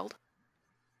 And a child.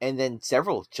 and then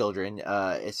several children. In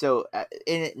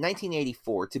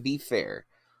 1984, to be fair,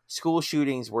 school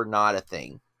shootings were not a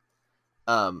thing.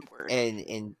 Word. And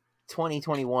in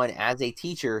 2021, as a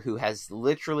teacher who has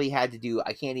literally had to do,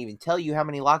 I can't even tell you how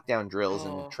many lockdown drills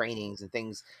Oh. and trainings and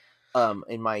things,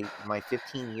 in my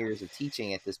 15 years of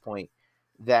teaching at this point,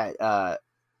 that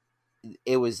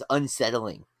it was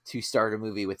unsettling to start a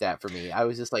movie with that for me. I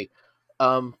was just like,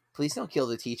 please don't kill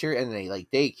the teacher. And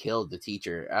they killed the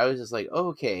teacher. I was just like,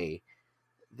 okay,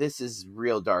 this is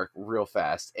real dark, real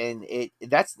fast. And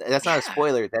that's not a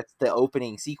spoiler. That's the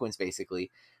opening sequence,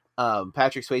 basically.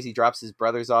 Patrick Swayze drops his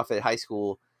brothers off at high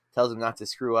school, tells them not to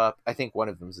screw up. I think one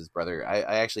of them's his brother.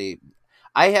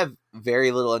 I have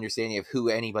very little understanding of who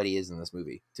anybody is in this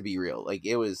movie, to be real.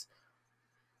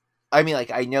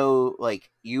 I know,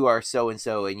 you are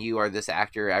so-and-so and you are this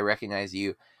actor. I recognize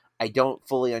you. I don't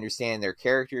fully understand their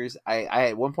characters. I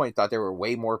at one point thought there were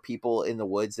way more people in the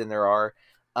woods than there are.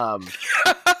 I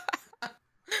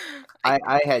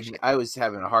was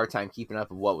having a hard time keeping up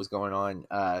with what was going on.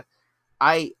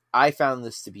 I found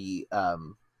this to be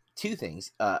two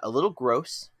things. A little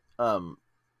gross,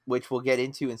 which we'll get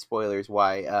into in spoilers,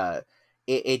 why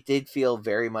it did feel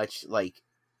very much like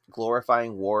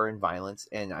glorifying war and violence,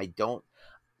 and I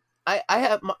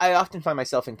often find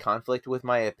myself in conflict with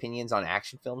my opinions on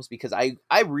action films, because I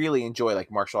really enjoy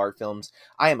martial art films.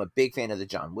 I am a big fan of the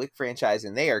John Wick franchise,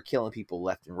 and they are killing people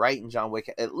left and right in John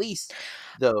Wick. At least,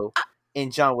 though,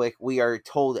 in John Wick, we are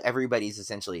told everybody's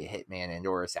essentially a hitman and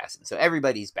or assassin, so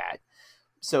everybody's bad.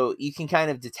 So you can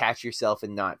kind of detach yourself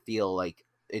and not feel like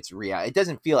it's real. It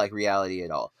doesn't feel like reality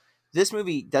at all. This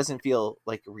movie doesn't feel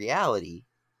like reality,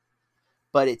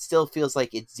 but it still feels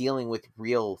like it's dealing with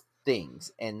real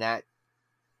things, and that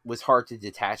was hard to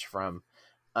detach from.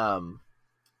 And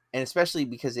especially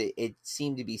because it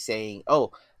seemed to be saying,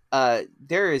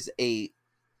 there is oh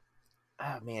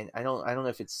man, I don't know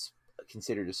if it's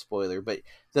considered a spoiler, but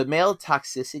the male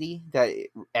toxicity that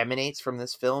emanates from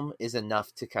this film is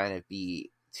enough to kind of be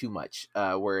too much,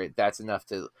 where that's enough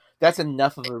of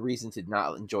a reason to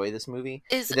not enjoy this movie.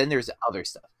 But then there's other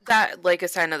stuff that a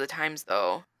sign of the times,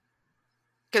 though,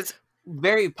 because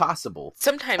very possible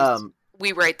sometimes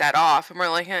we write that off and we're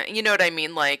like, you know what I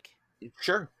mean?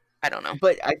 Sure, I don't know,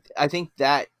 but I think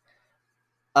that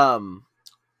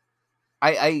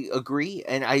I agree,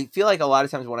 and I feel like a lot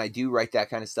of times when I do write that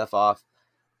kind of stuff off,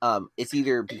 it's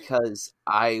either because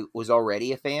I was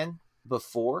already a fan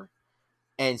before,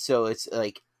 and so it's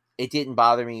like it didn't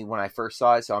bother me when I first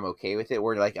saw it, so I'm okay with it.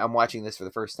 Where I'm watching this for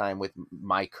the first time with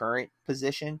my current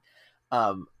position,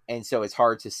 and so it's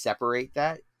hard to separate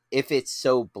that if it's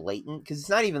so blatant, because it's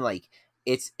not even like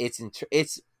it's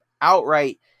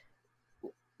outright.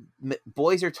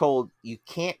 Boys are told you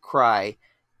can't cry,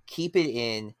 keep it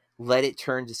in, let it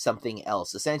turn to something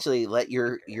else. Essentially, let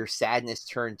your sadness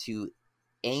turn to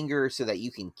anger so that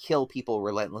you can kill people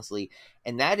relentlessly.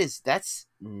 And that's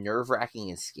nerve-wracking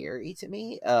and scary to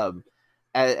me.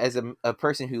 As a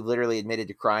person who literally admitted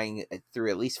to crying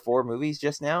through at least 4 movies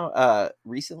just now,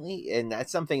 recently, and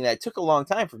that's something that took a long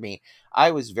time for me.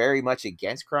 I was very much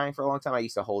against crying for a long time. I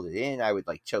used to hold it in. I would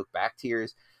choke back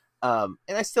tears. And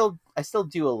I still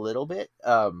do a little bit.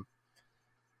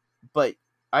 But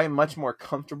I am much more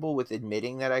comfortable with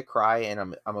admitting that I cry,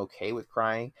 and I'm okay with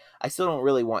crying. I still don't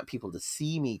really want people to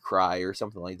see me cry or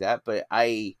something like that, but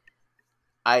I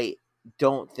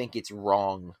don't think it's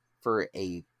wrong for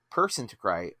a person to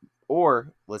cry,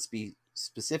 or let's be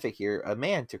specific here, a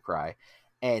man to cry.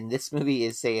 And this movie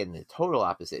is saying the total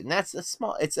opposite. And that's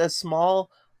it's a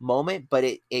small moment, but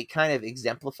it kind of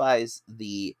exemplifies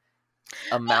the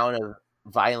amount of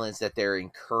violence that they're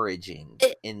encouraging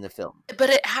in the film.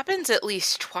 But it happens at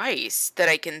least twice that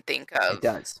I can think of. It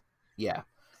does. Yeah.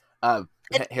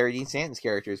 Harry Dean Stanton's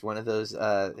character is one of those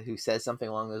who says something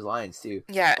along those lines too.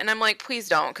 Yeah, and I'm like, please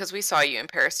don't, because we saw you in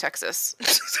Paris, Texas.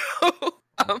 So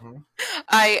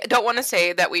I don't want to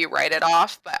say that we write it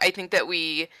off, but I think that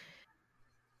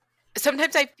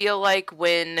sometimes I feel like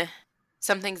when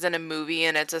something's in a movie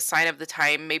and it's a sign of the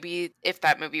time, maybe if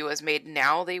that movie was made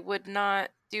now, they would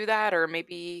not do that, or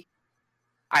maybe,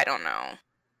 I don't know.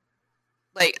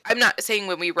 Like, I'm not saying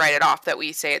when we write it off that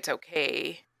we say it's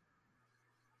okay.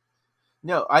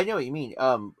 No, I know what you mean.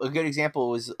 A good example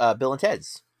was Bill and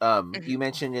Ted's. You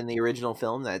mentioned in the original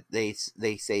film that they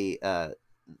say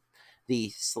the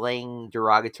slang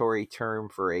derogatory term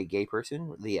for a gay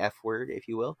person, the F word, if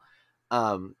you will.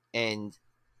 And,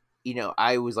 you know,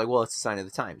 I was like, well, it's a sign of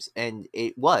the times. And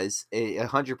it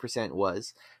 100%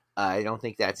 was. I don't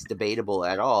think that's debatable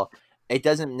at all. It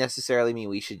doesn't necessarily mean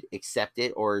we should accept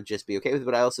it or just be okay with it.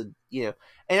 But I also, you know,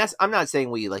 and I'm not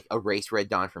saying we like erase Red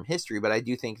Dawn from history, but I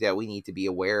do think that we need to be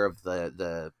aware of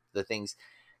the things.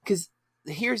 Because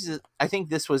I think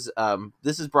this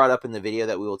is brought up in the video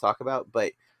that we will talk about,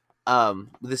 but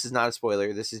this is not a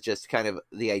spoiler. This is just kind of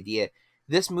the idea.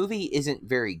 This movie isn't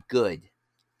very good,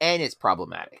 and it's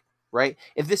problematic, right?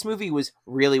 If this movie was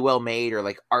really well made or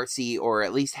like artsy, or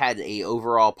at least had a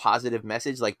overall positive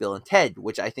message like Bill and Ted,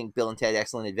 which I think Bill and Ted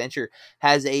Excellent Adventure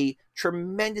has a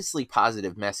tremendously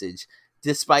positive message,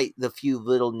 despite the few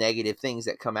little negative things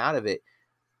that come out of it.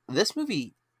 This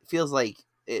movie feels like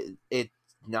it's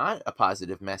not a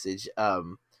positive message,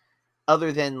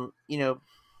 other than, you know,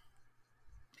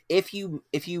 if you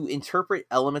interpret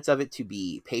elements of it to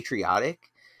be patriotic,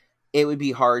 it would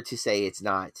be hard to say it's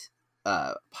not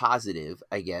positive,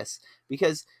 I guess,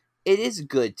 because it is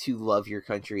good to love your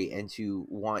country and to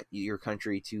want your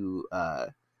country to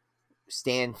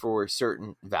stand for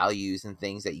certain values and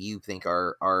things that you think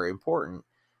are important.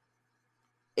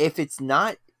 If it's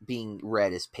not being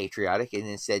read as patriotic and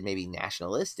instead maybe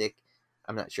nationalistic,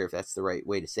 I'm not sure if that's the right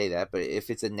way to say that, but if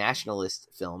it's a nationalist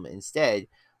film instead,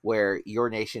 where your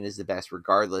nation is the best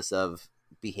regardless of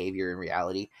behavior and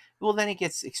reality, well, then it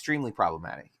gets extremely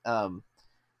problematic.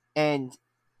 And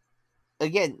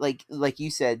again, like you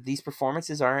said, these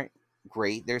performances aren't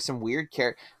great. There's some weird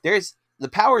there's the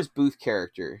Powers Booth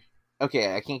character.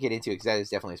 Okay, I can't get into it because that is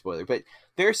definitely a spoiler, but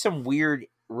there's some weird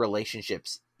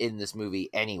relationships in this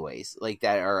movie anyways, like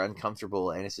that are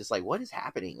uncomfortable, and it's just like, what is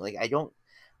happening? Like, I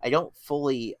don't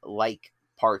fully like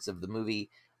parts of the movie.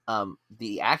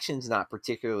 The action's not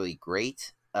particularly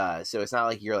great, so it's not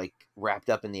like you're like wrapped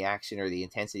up in the action or the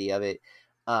intensity of it.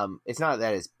 It's not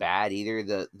that it's bad either.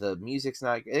 The music's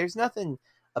not. There's nothing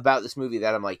about this movie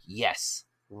that I'm like, yes,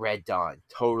 Red Dawn.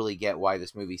 Totally get why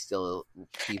this movie still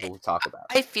people talk about.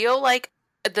 I feel like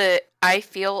I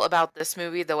feel about this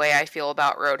movie the way I feel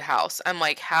about Roadhouse. I'm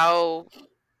like, how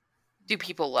do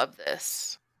people love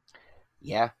this?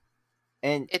 Yeah,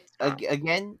 and it's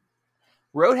again,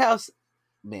 Roadhouse.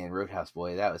 Man, Roadhouse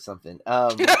boy, that was something.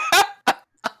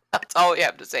 That's all we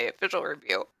have to say. Official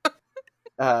review.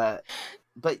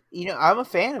 But you know, I'm a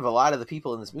fan of a lot of the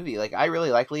people in this movie. Like, I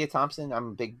really like Leah Thompson. I'm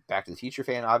a big Back to the Future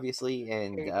fan, obviously,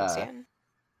 and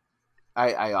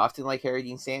I often like Harry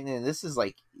Dean Stanton. And this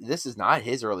is not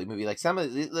his early movie. Like, some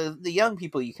of the young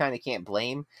people, you kind of can't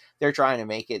blame. They're trying to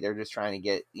make it. They're just trying to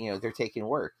get, you know, they're taking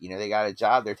work. You know, they got a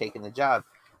job. They're taking the job,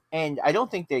 and I don't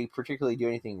think they particularly do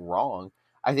anything wrong.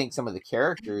 I think some of the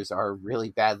characters are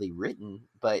really badly written,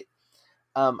 but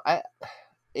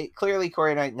clearly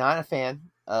Corey and I not a fan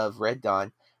of Red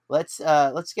Dawn. Let's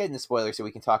get into spoilers so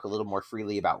we can talk a little more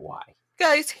freely about why.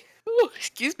 Guys,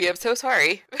 excuse me, I'm so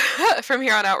sorry. From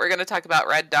here on out, we're going to talk about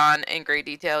Red Dawn in great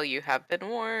detail. You have been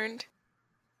warned.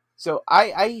 So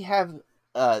I have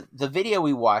the video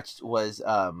we watched was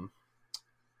I am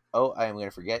going to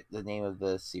forget the name of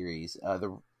the series.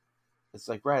 It's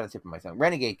like right on the tip of my tongue.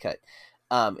 Renegade Cut.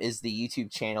 Is the YouTube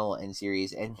channel and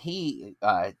series, and he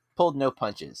pulled no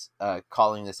punches,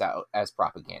 calling this out as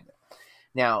propaganda.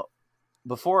 Now,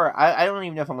 before I don't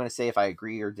even know if I'm going to say if I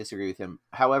agree or disagree with him.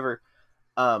 However,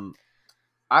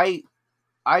 I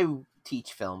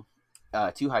teach film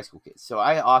to high school kids, so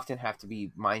I often have to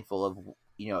be mindful of,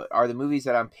 you know, are the movies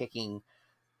that I'm picking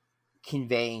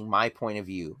conveying my point of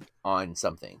view on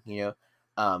something, you know.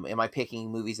 Am I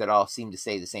picking movies that all seem to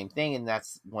say the same thing, and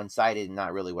that's one-sided and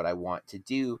not really what I want to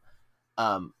do?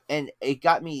 And it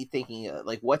got me thinking,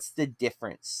 like, what's the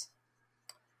difference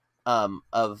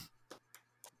of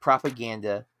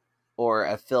propaganda or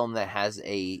a film that has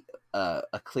a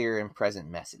clear and present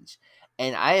message.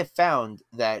 And I have found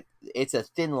that it's a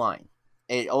thin line.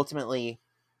 It ultimately,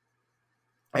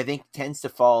 I think, tends to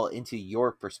fall into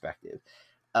your perspective.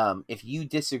 If you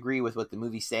disagree with what the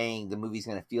movie's saying, the movie's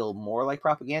going to feel more like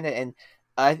propaganda. And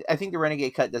I think the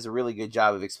Renegade Cut does a really good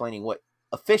job of explaining what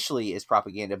officially is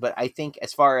propaganda. But I think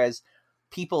as far as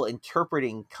people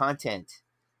interpreting content,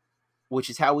 which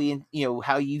is how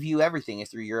how you view everything is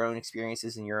through your own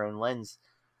experiences and your own lens,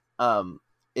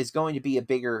 is going to be a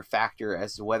bigger factor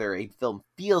as to whether a film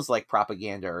feels like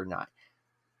propaganda or not.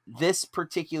 This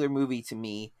particular movie, to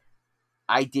me,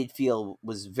 I did feel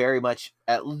was very much,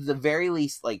 at the very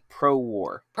least, like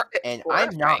pro-war. And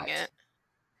I'm not. It.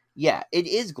 Yeah, it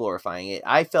is glorifying it.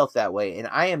 I felt that way, and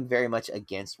I am very much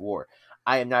against war.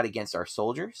 I am not against our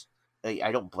soldiers.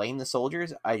 I don't blame the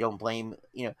soldiers. I don't blame,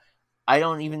 I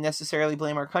don't even necessarily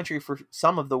blame our country for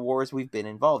some of the wars we've been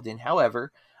involved in.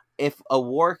 However, if a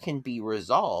war can be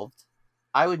resolved,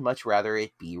 I would much rather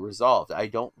it be resolved. I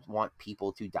don't want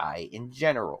people to die in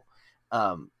general.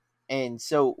 And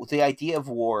so the idea of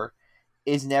war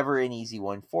is never an easy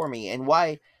one for me. And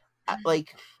why,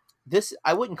 like this,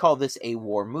 I wouldn't call this a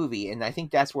war movie. And I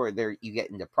think that's where you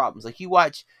get into problems. Like you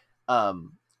watch,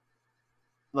 Full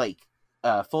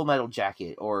Metal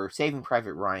Jacket or Saving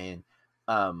Private Ryan,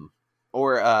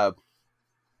 or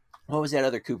what was that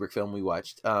other Kubrick film we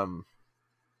watched?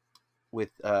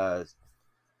 With I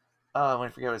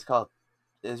want to forget what it's called.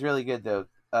 It was really good though.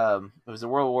 It was a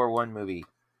World War I movie.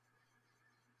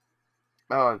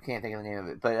 Oh, I can't think of the name of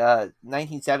it. But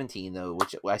 1917 though,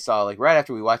 which I saw like right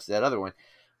after we watched that other one.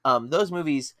 Those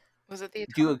movies Was it the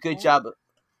do a good job.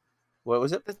 What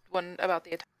was it? The one about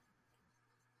the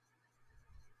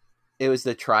It was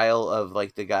the trial of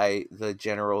like the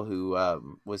general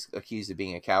who was accused of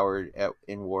being a coward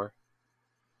in war.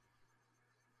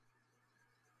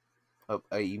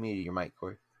 Oh, you muted your mic,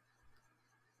 Corey.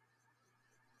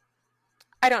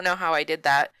 I don't know how I did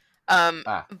that.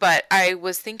 But I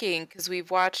was thinking, because we've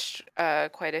watched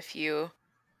quite a few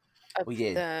of We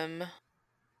did. them.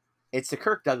 It's the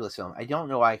Kirk Douglas film. I don't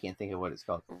know why I can't think of what it's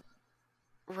called.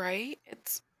 Right?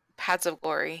 It's Paths of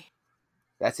Glory.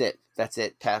 That's it.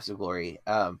 Paths of Glory.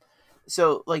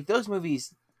 So like those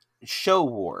movies show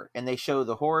war, and they show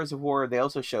the horrors of war. They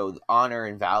also show the honor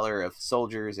and valor of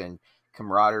soldiers and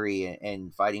camaraderie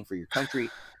and fighting for your country.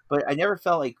 But I never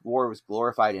felt like war was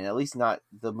glorified, and at least not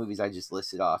the movies I just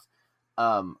listed off.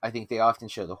 I think they often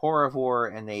show the horror of war,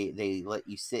 and they let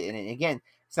you sit in it. And again,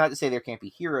 it's not to say there can't be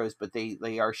heroes, but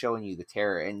they are showing you the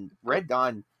terror. And Red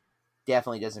Dawn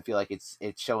definitely doesn't feel like it's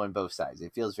showing both sides.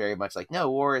 It feels very much like, no,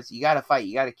 war is, you got to fight,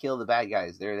 you got to kill the bad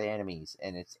guys, they're the enemies,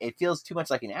 and it feels too much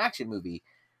like an action movie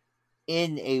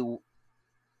in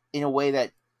a way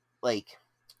that like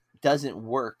doesn't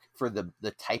work for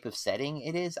the type of setting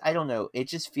it is. I don't know. It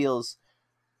just feels,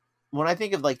 when I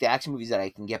think of like the action movies that I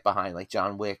can get behind, like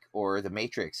John Wick or The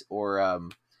Matrix or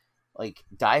like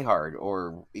Die Hard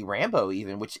or Rambo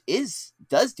even, which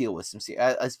does deal with some.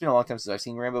 It's been a long time since I've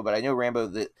seen Rambo, but I know Rambo,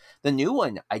 the new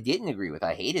one, I didn't agree with.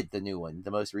 I hated the new one,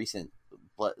 the most recent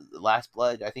Last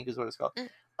Blood, I think is what it's called.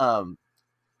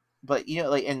 But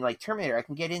like, and like Terminator, I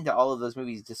can get into all of those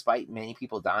movies despite many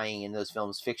people dying in those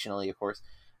films, fictionally, of course.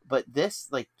 But this,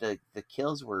 like the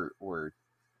kills were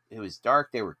it was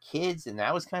dark. They were kids, and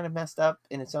that was kind of messed up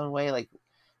in its own way. Like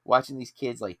watching these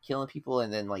kids like killing people,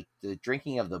 and then like the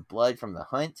drinking of the blood from the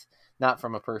hunt, not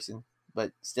from a person,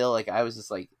 but still, like I was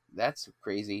just like, that's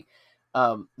crazy.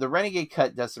 The Renegade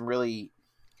Cut does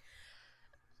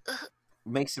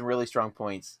makes some really strong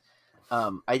points.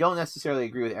 I don't necessarily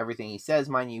agree with everything he says,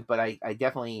 mind you, but I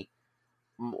definitely,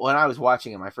 when I was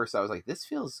watching him, I was like, this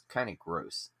feels kind of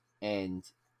gross, and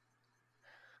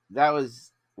that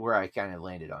was where I kind of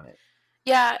landed on it.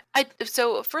 Yeah,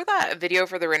 so for that video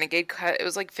for the Renegade Cut, it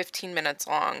was like 15 minutes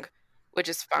long, which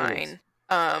is fine.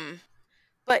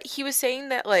 But he was saying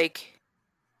that like,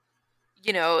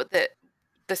 that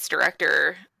this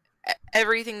director,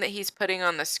 everything that he's putting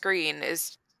on the screen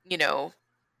is, to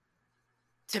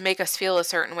make us feel a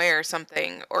certain way or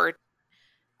something, or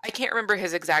I can't remember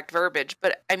his exact verbiage,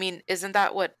 but I mean, isn't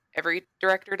that what every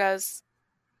director does?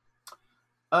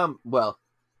 Well,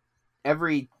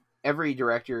 every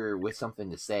director with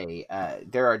something to say.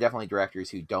 There are definitely directors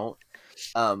who don't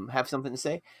have something to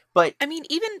say, but I mean,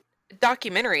 even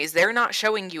documentaries, they're not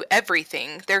showing you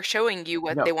everything. They're showing you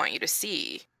what they want you to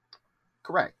see.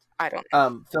 Correct. I don't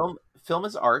know. Film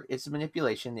is art. It's a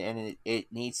manipulation, and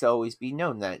it needs to always be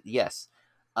known that yes.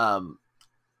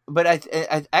 But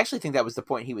I actually think that was the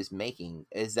point he was making,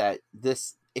 is that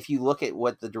this if you look at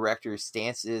what the director's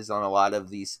stance is on a lot of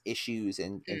these issues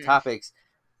and Mm. topics,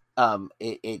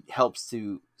 it helps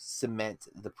to cement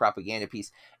the propaganda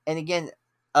piece. And again,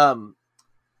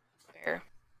 Fair.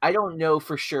 I don't know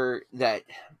for sure that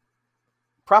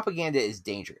propaganda is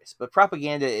dangerous, but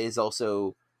propaganda is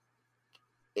also,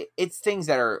 it's things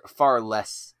that are far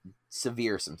less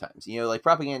severe sometimes. You know, like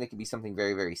propaganda can be something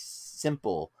very, very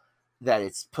simple that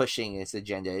it's pushing its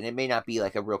agenda, and it may not be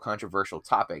like a real controversial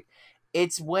topic.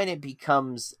 It's when it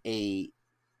becomes a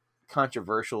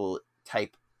controversial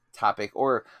type topic,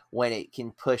 or when it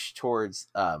can push towards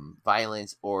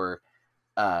violence or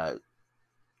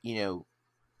you know,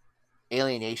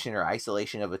 alienation or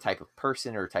isolation of a type of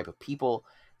person or type of people,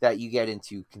 that you get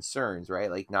into concerns, right?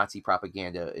 Like Nazi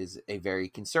propaganda is a very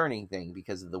concerning thing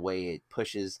because of the way it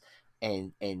pushes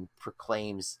and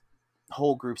proclaims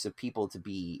whole groups of people to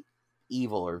be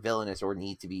evil or villainous or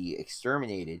need to be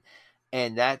exterminated.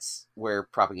 And that's where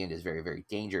propaganda is very, very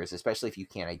dangerous, especially if you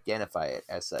can't identify it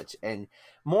as such. And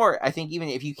more, I think, even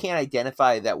if you can't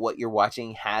identify that what you're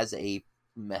watching has a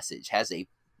message, has a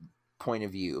point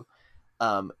of view,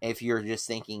 if you're just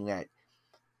thinking that,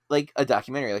 like a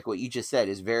documentary, like what you just said,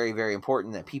 is very, very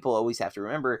important, that people always have to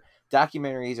remember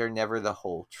documentaries are never the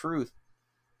whole truth,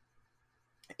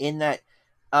 in that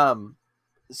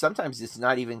sometimes it's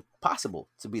not even possible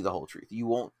to be the whole truth. You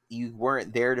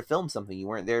weren't there to film something, you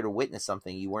weren't there to witness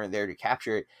something, you weren't there to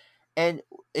capture it. And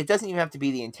it doesn't even have to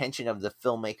be the intention of the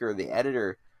filmmaker or the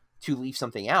editor to leave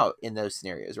something out in those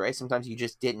scenarios, right? Sometimes you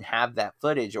just didn't have that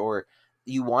footage, or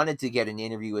you wanted to get an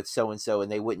interview with so and so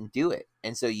and they wouldn't do it,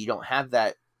 and so you don't have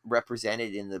that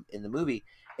represented in the movie.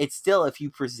 It's still, if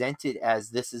you present it as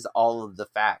this is all of the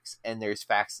facts and there's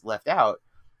facts left out,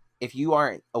 if you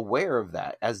aren't aware of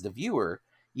that as the viewer,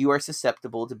 you are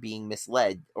susceptible to being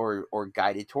misled or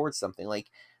guided towards something. Like,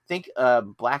 think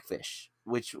Blackfish,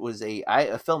 which was a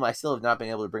film I still have not been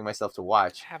able to bring myself to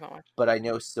watch, I haven't watched. but I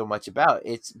know so much about.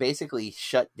 It's basically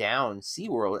shut down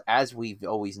SeaWorld as we've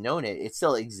always known it. It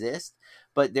still exists,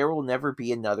 but there will never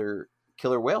be another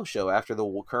killer whale show after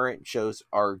the current shows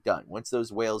are done. Once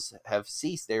those whales have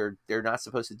ceased, they're not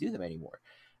supposed to do them anymore.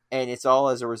 And it's all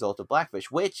as a result of Blackfish,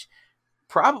 which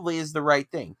probably is the right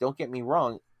thing. Don't get me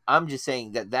wrong. I'm just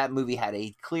saying that movie had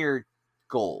a clear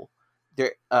goal.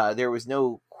 There was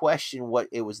no question what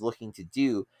it was looking to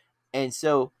do. And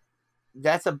so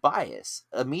that's a bias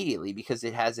immediately because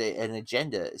it has an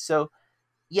agenda. So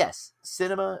yes,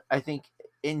 cinema, I think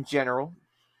in general,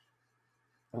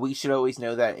 we should always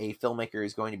know that a filmmaker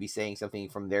is going to be saying something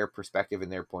from their perspective and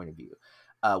their point of view.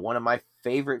 One of my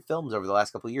favorite films over the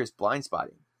last couple of years,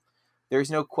 Blindspotting.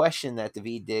 There's no question that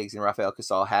Daveed Diggs and Rafael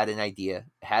Casal had an idea,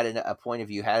 had a point of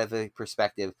view, had a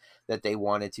perspective that they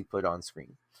wanted to put on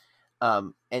screen.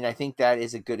 And I think that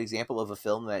is a good example of a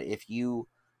film that if you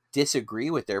disagree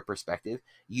with their perspective,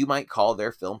 you might call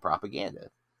their film propaganda,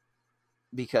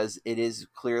 because it is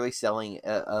clearly selling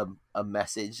a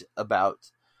message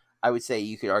about, I would say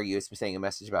you could argue it's saying a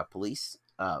message about police,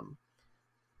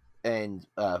 and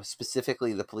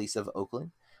specifically the police of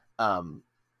Oakland.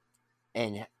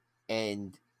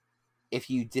 And if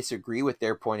you disagree with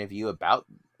their point of view about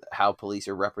how police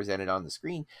are represented on the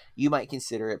screen, you might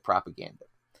consider it propaganda.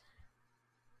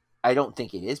 I don't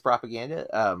think it is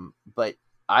propaganda, but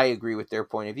I agree with their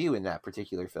point of view in that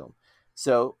particular film.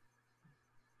 So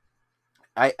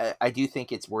I do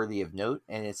think it's worthy of note,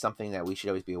 and it's something that we should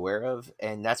always be aware of.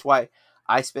 And that's why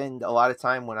I spend a lot of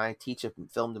time when I teach a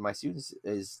film to my students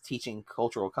is teaching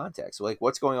cultural context. So, like,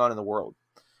 what's going on in the world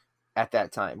at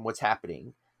that time, what's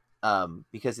happening,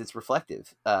 because it's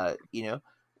reflective.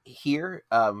 Here,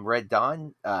 Red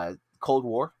Dawn, Cold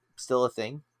War, still a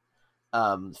thing.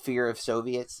 Fear of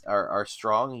Soviets are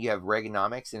strong. You have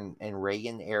Reaganomics and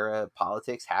Reagan era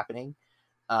politics happening.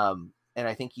 And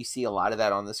I think you see a lot of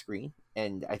that on the screen.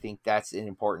 And I think that's an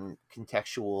important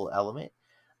contextual element.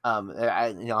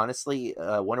 Honestly,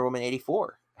 Wonder Woman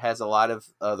 84 has a lot of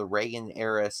the Reagan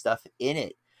era stuff in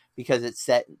it because it's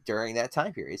set during that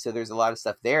time period. So there's a lot of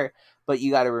stuff there. But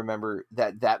you got to remember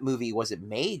that movie wasn't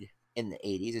made in the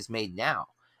 80s. It's made now.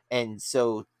 And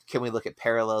so can we look at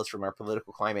parallels from our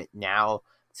political climate now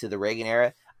to the Reagan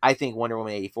era? I think Wonder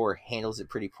Woman 84 handles it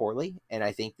pretty poorly, and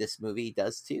I think this movie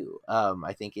does too.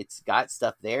 I think it's got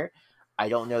stuff there. I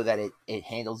don't know that it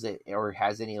handles it or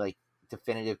has any like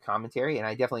definitive commentary, and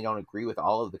I definitely don't agree with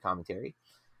all of the commentary.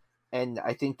 And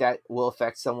I think that will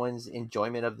affect someone's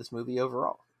enjoyment of this movie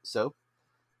overall. So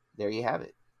there you have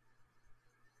it.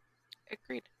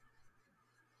 Agreed.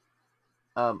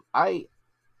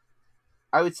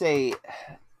 I would say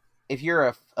if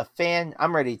you're a fan,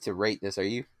 I'm ready to rate this. Are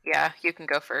you? Yeah, you can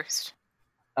go first.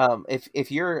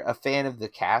 If you're a fan of the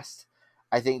cast,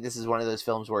 I think this is one of those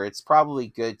films where it's probably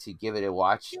good to give it a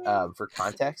watch for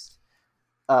context.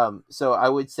 So I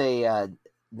would say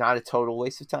not a total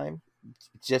waste of time,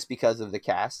 just because of the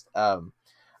cast. I'm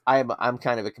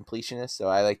kind of a completionist, so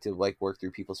I like to work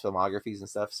through people's filmographies and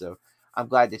stuff. So I'm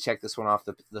glad to check this one off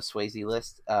the Swayze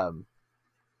list,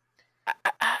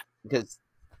 because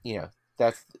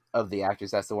that's of the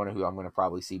actors. That's the one who I'm going to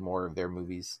probably see more of their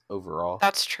movies overall.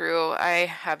 That's true. I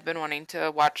have been wanting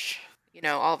to watch,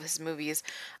 all of his movies.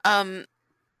 I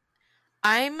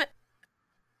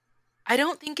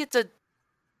don't think it's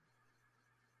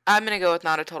I'm going to go with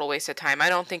not a total waste of time. I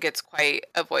don't think it's quite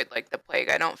Avoid Like the Plague.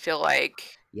 I don't feel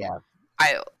like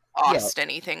I lost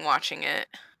anything watching it.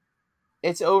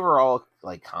 It's overall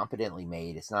competently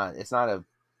made. It's not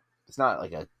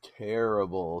like a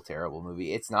terrible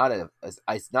movie. It's not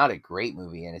a great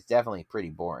movie, and it's definitely pretty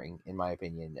boring in my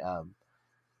opinion.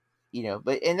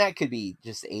 But that could be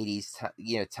just 80s,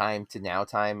 time to now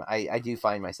time. I do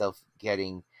find myself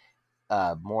getting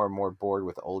more and more bored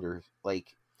with older,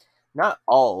 not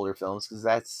all older films, because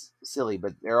that's silly,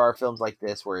 but there are films like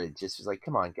this where it just is like,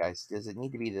 come on guys, does it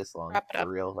need to be this long for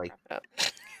real? Wrap it up.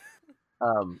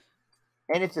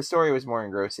 And if the story was more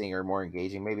engrossing or more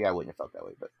engaging, maybe I wouldn't have felt that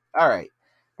way. But all right,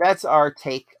 that's our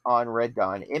take on Red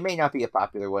Dawn. It may not be a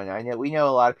popular one. We know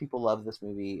a lot of people love this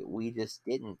movie. We just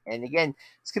didn't. And again,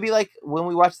 this could be like when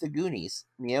we watched The Goonies.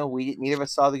 Neither of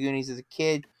us saw The Goonies as a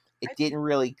kid. It didn't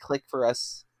really click for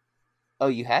us. Oh,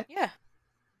 you had? Yeah.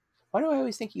 Why do I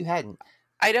always think you hadn't?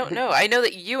 I don't know. I know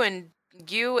that you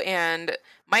and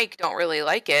Mike don't really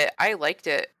like it. I liked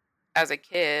it as a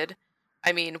kid.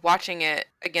 I mean, watching it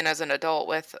again as an adult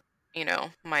with,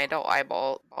 my adult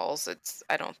eyeballs,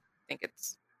 I don't think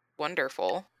it's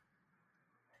wonderful.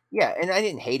 Yeah, and I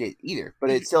didn't hate it either, but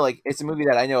it's still it's a movie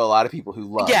that I know a lot of people who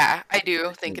love. Yeah, I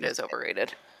do think it is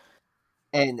overrated.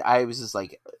 And I was just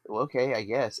like, well, okay, I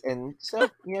guess. And so,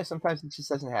 sometimes it just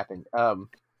doesn't happen.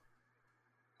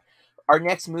 Our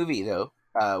next movie, though,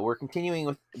 we're continuing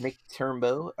with Mick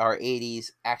Turnbow, our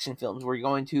 80s action films. We're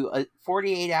going to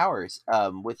 48 Hours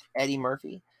with Eddie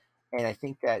Murphy. And I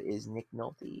think that is Nick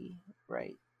Nolte,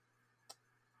 right?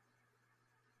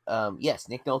 Yes,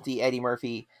 Nick Nolte, Eddie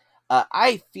Murphy.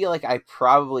 I feel like I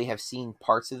probably have seen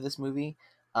parts of this movie.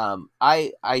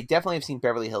 I definitely have seen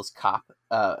Beverly Hills Cop,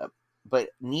 but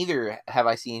neither have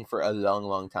I seen for a long,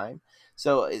 long time.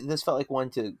 So this felt like one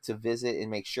to visit and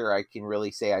make sure I can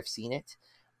really say I've seen it.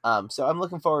 So I'm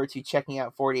looking forward to checking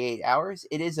out 48 Hours.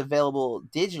 It is available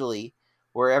digitally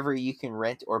wherever you can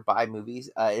rent or buy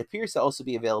movies. It appears to also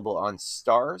be available on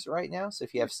Starz right now. So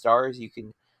if you have Starz, you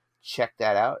can check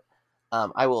that out.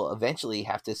 I will eventually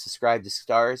have to subscribe to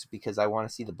Starz because I want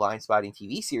to see the Blind Spotting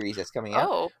TV series that's coming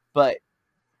out. But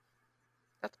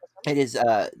it is...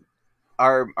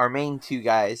 Our main two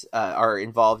guys are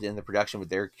involved in the production, but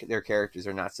their characters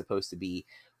are not supposed to be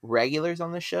regulars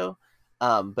on the show.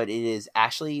 But it is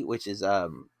Ashley, which is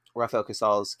Rafael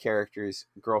Casal's character's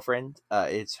girlfriend.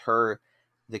 It's her,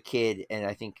 the kid, and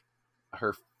I think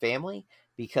her family,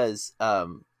 because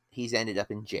he's ended up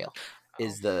in jail.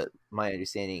 Is my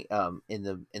understanding in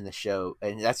the show,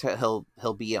 and that's how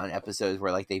he'll be on episodes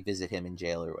where they visit him in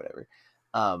jail or whatever.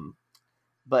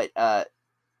 But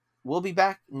we'll be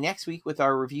back next week with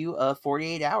our review of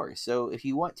 48 Hours. So if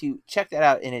you want to check that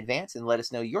out in advance and let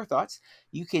us know your thoughts,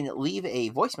 you can leave a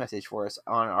voice message for us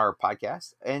on our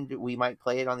podcast, and we might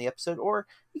play it on the episode, or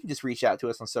you can just reach out to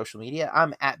us on social media.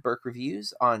 I'm at Burke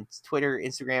Reviews on Twitter,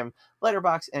 Instagram,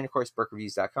 Letterboxd, and of course,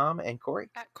 BurkeReviews.com. And Corey?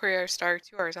 At Corey Star,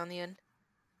 2 R's on the end.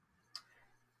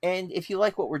 And if you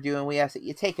like what we're doing, we ask that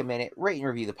you take a minute, rate and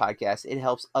review the podcast. It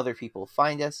helps other people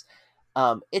find us.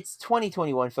 It's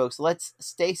 2021, folks. Let's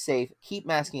stay safe, keep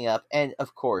masking up, and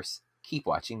of course, keep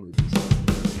watching movies.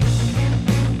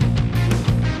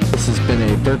 This has been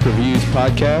a Burke Reviews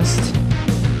podcast.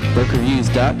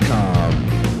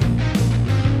 BurkeReviews.com.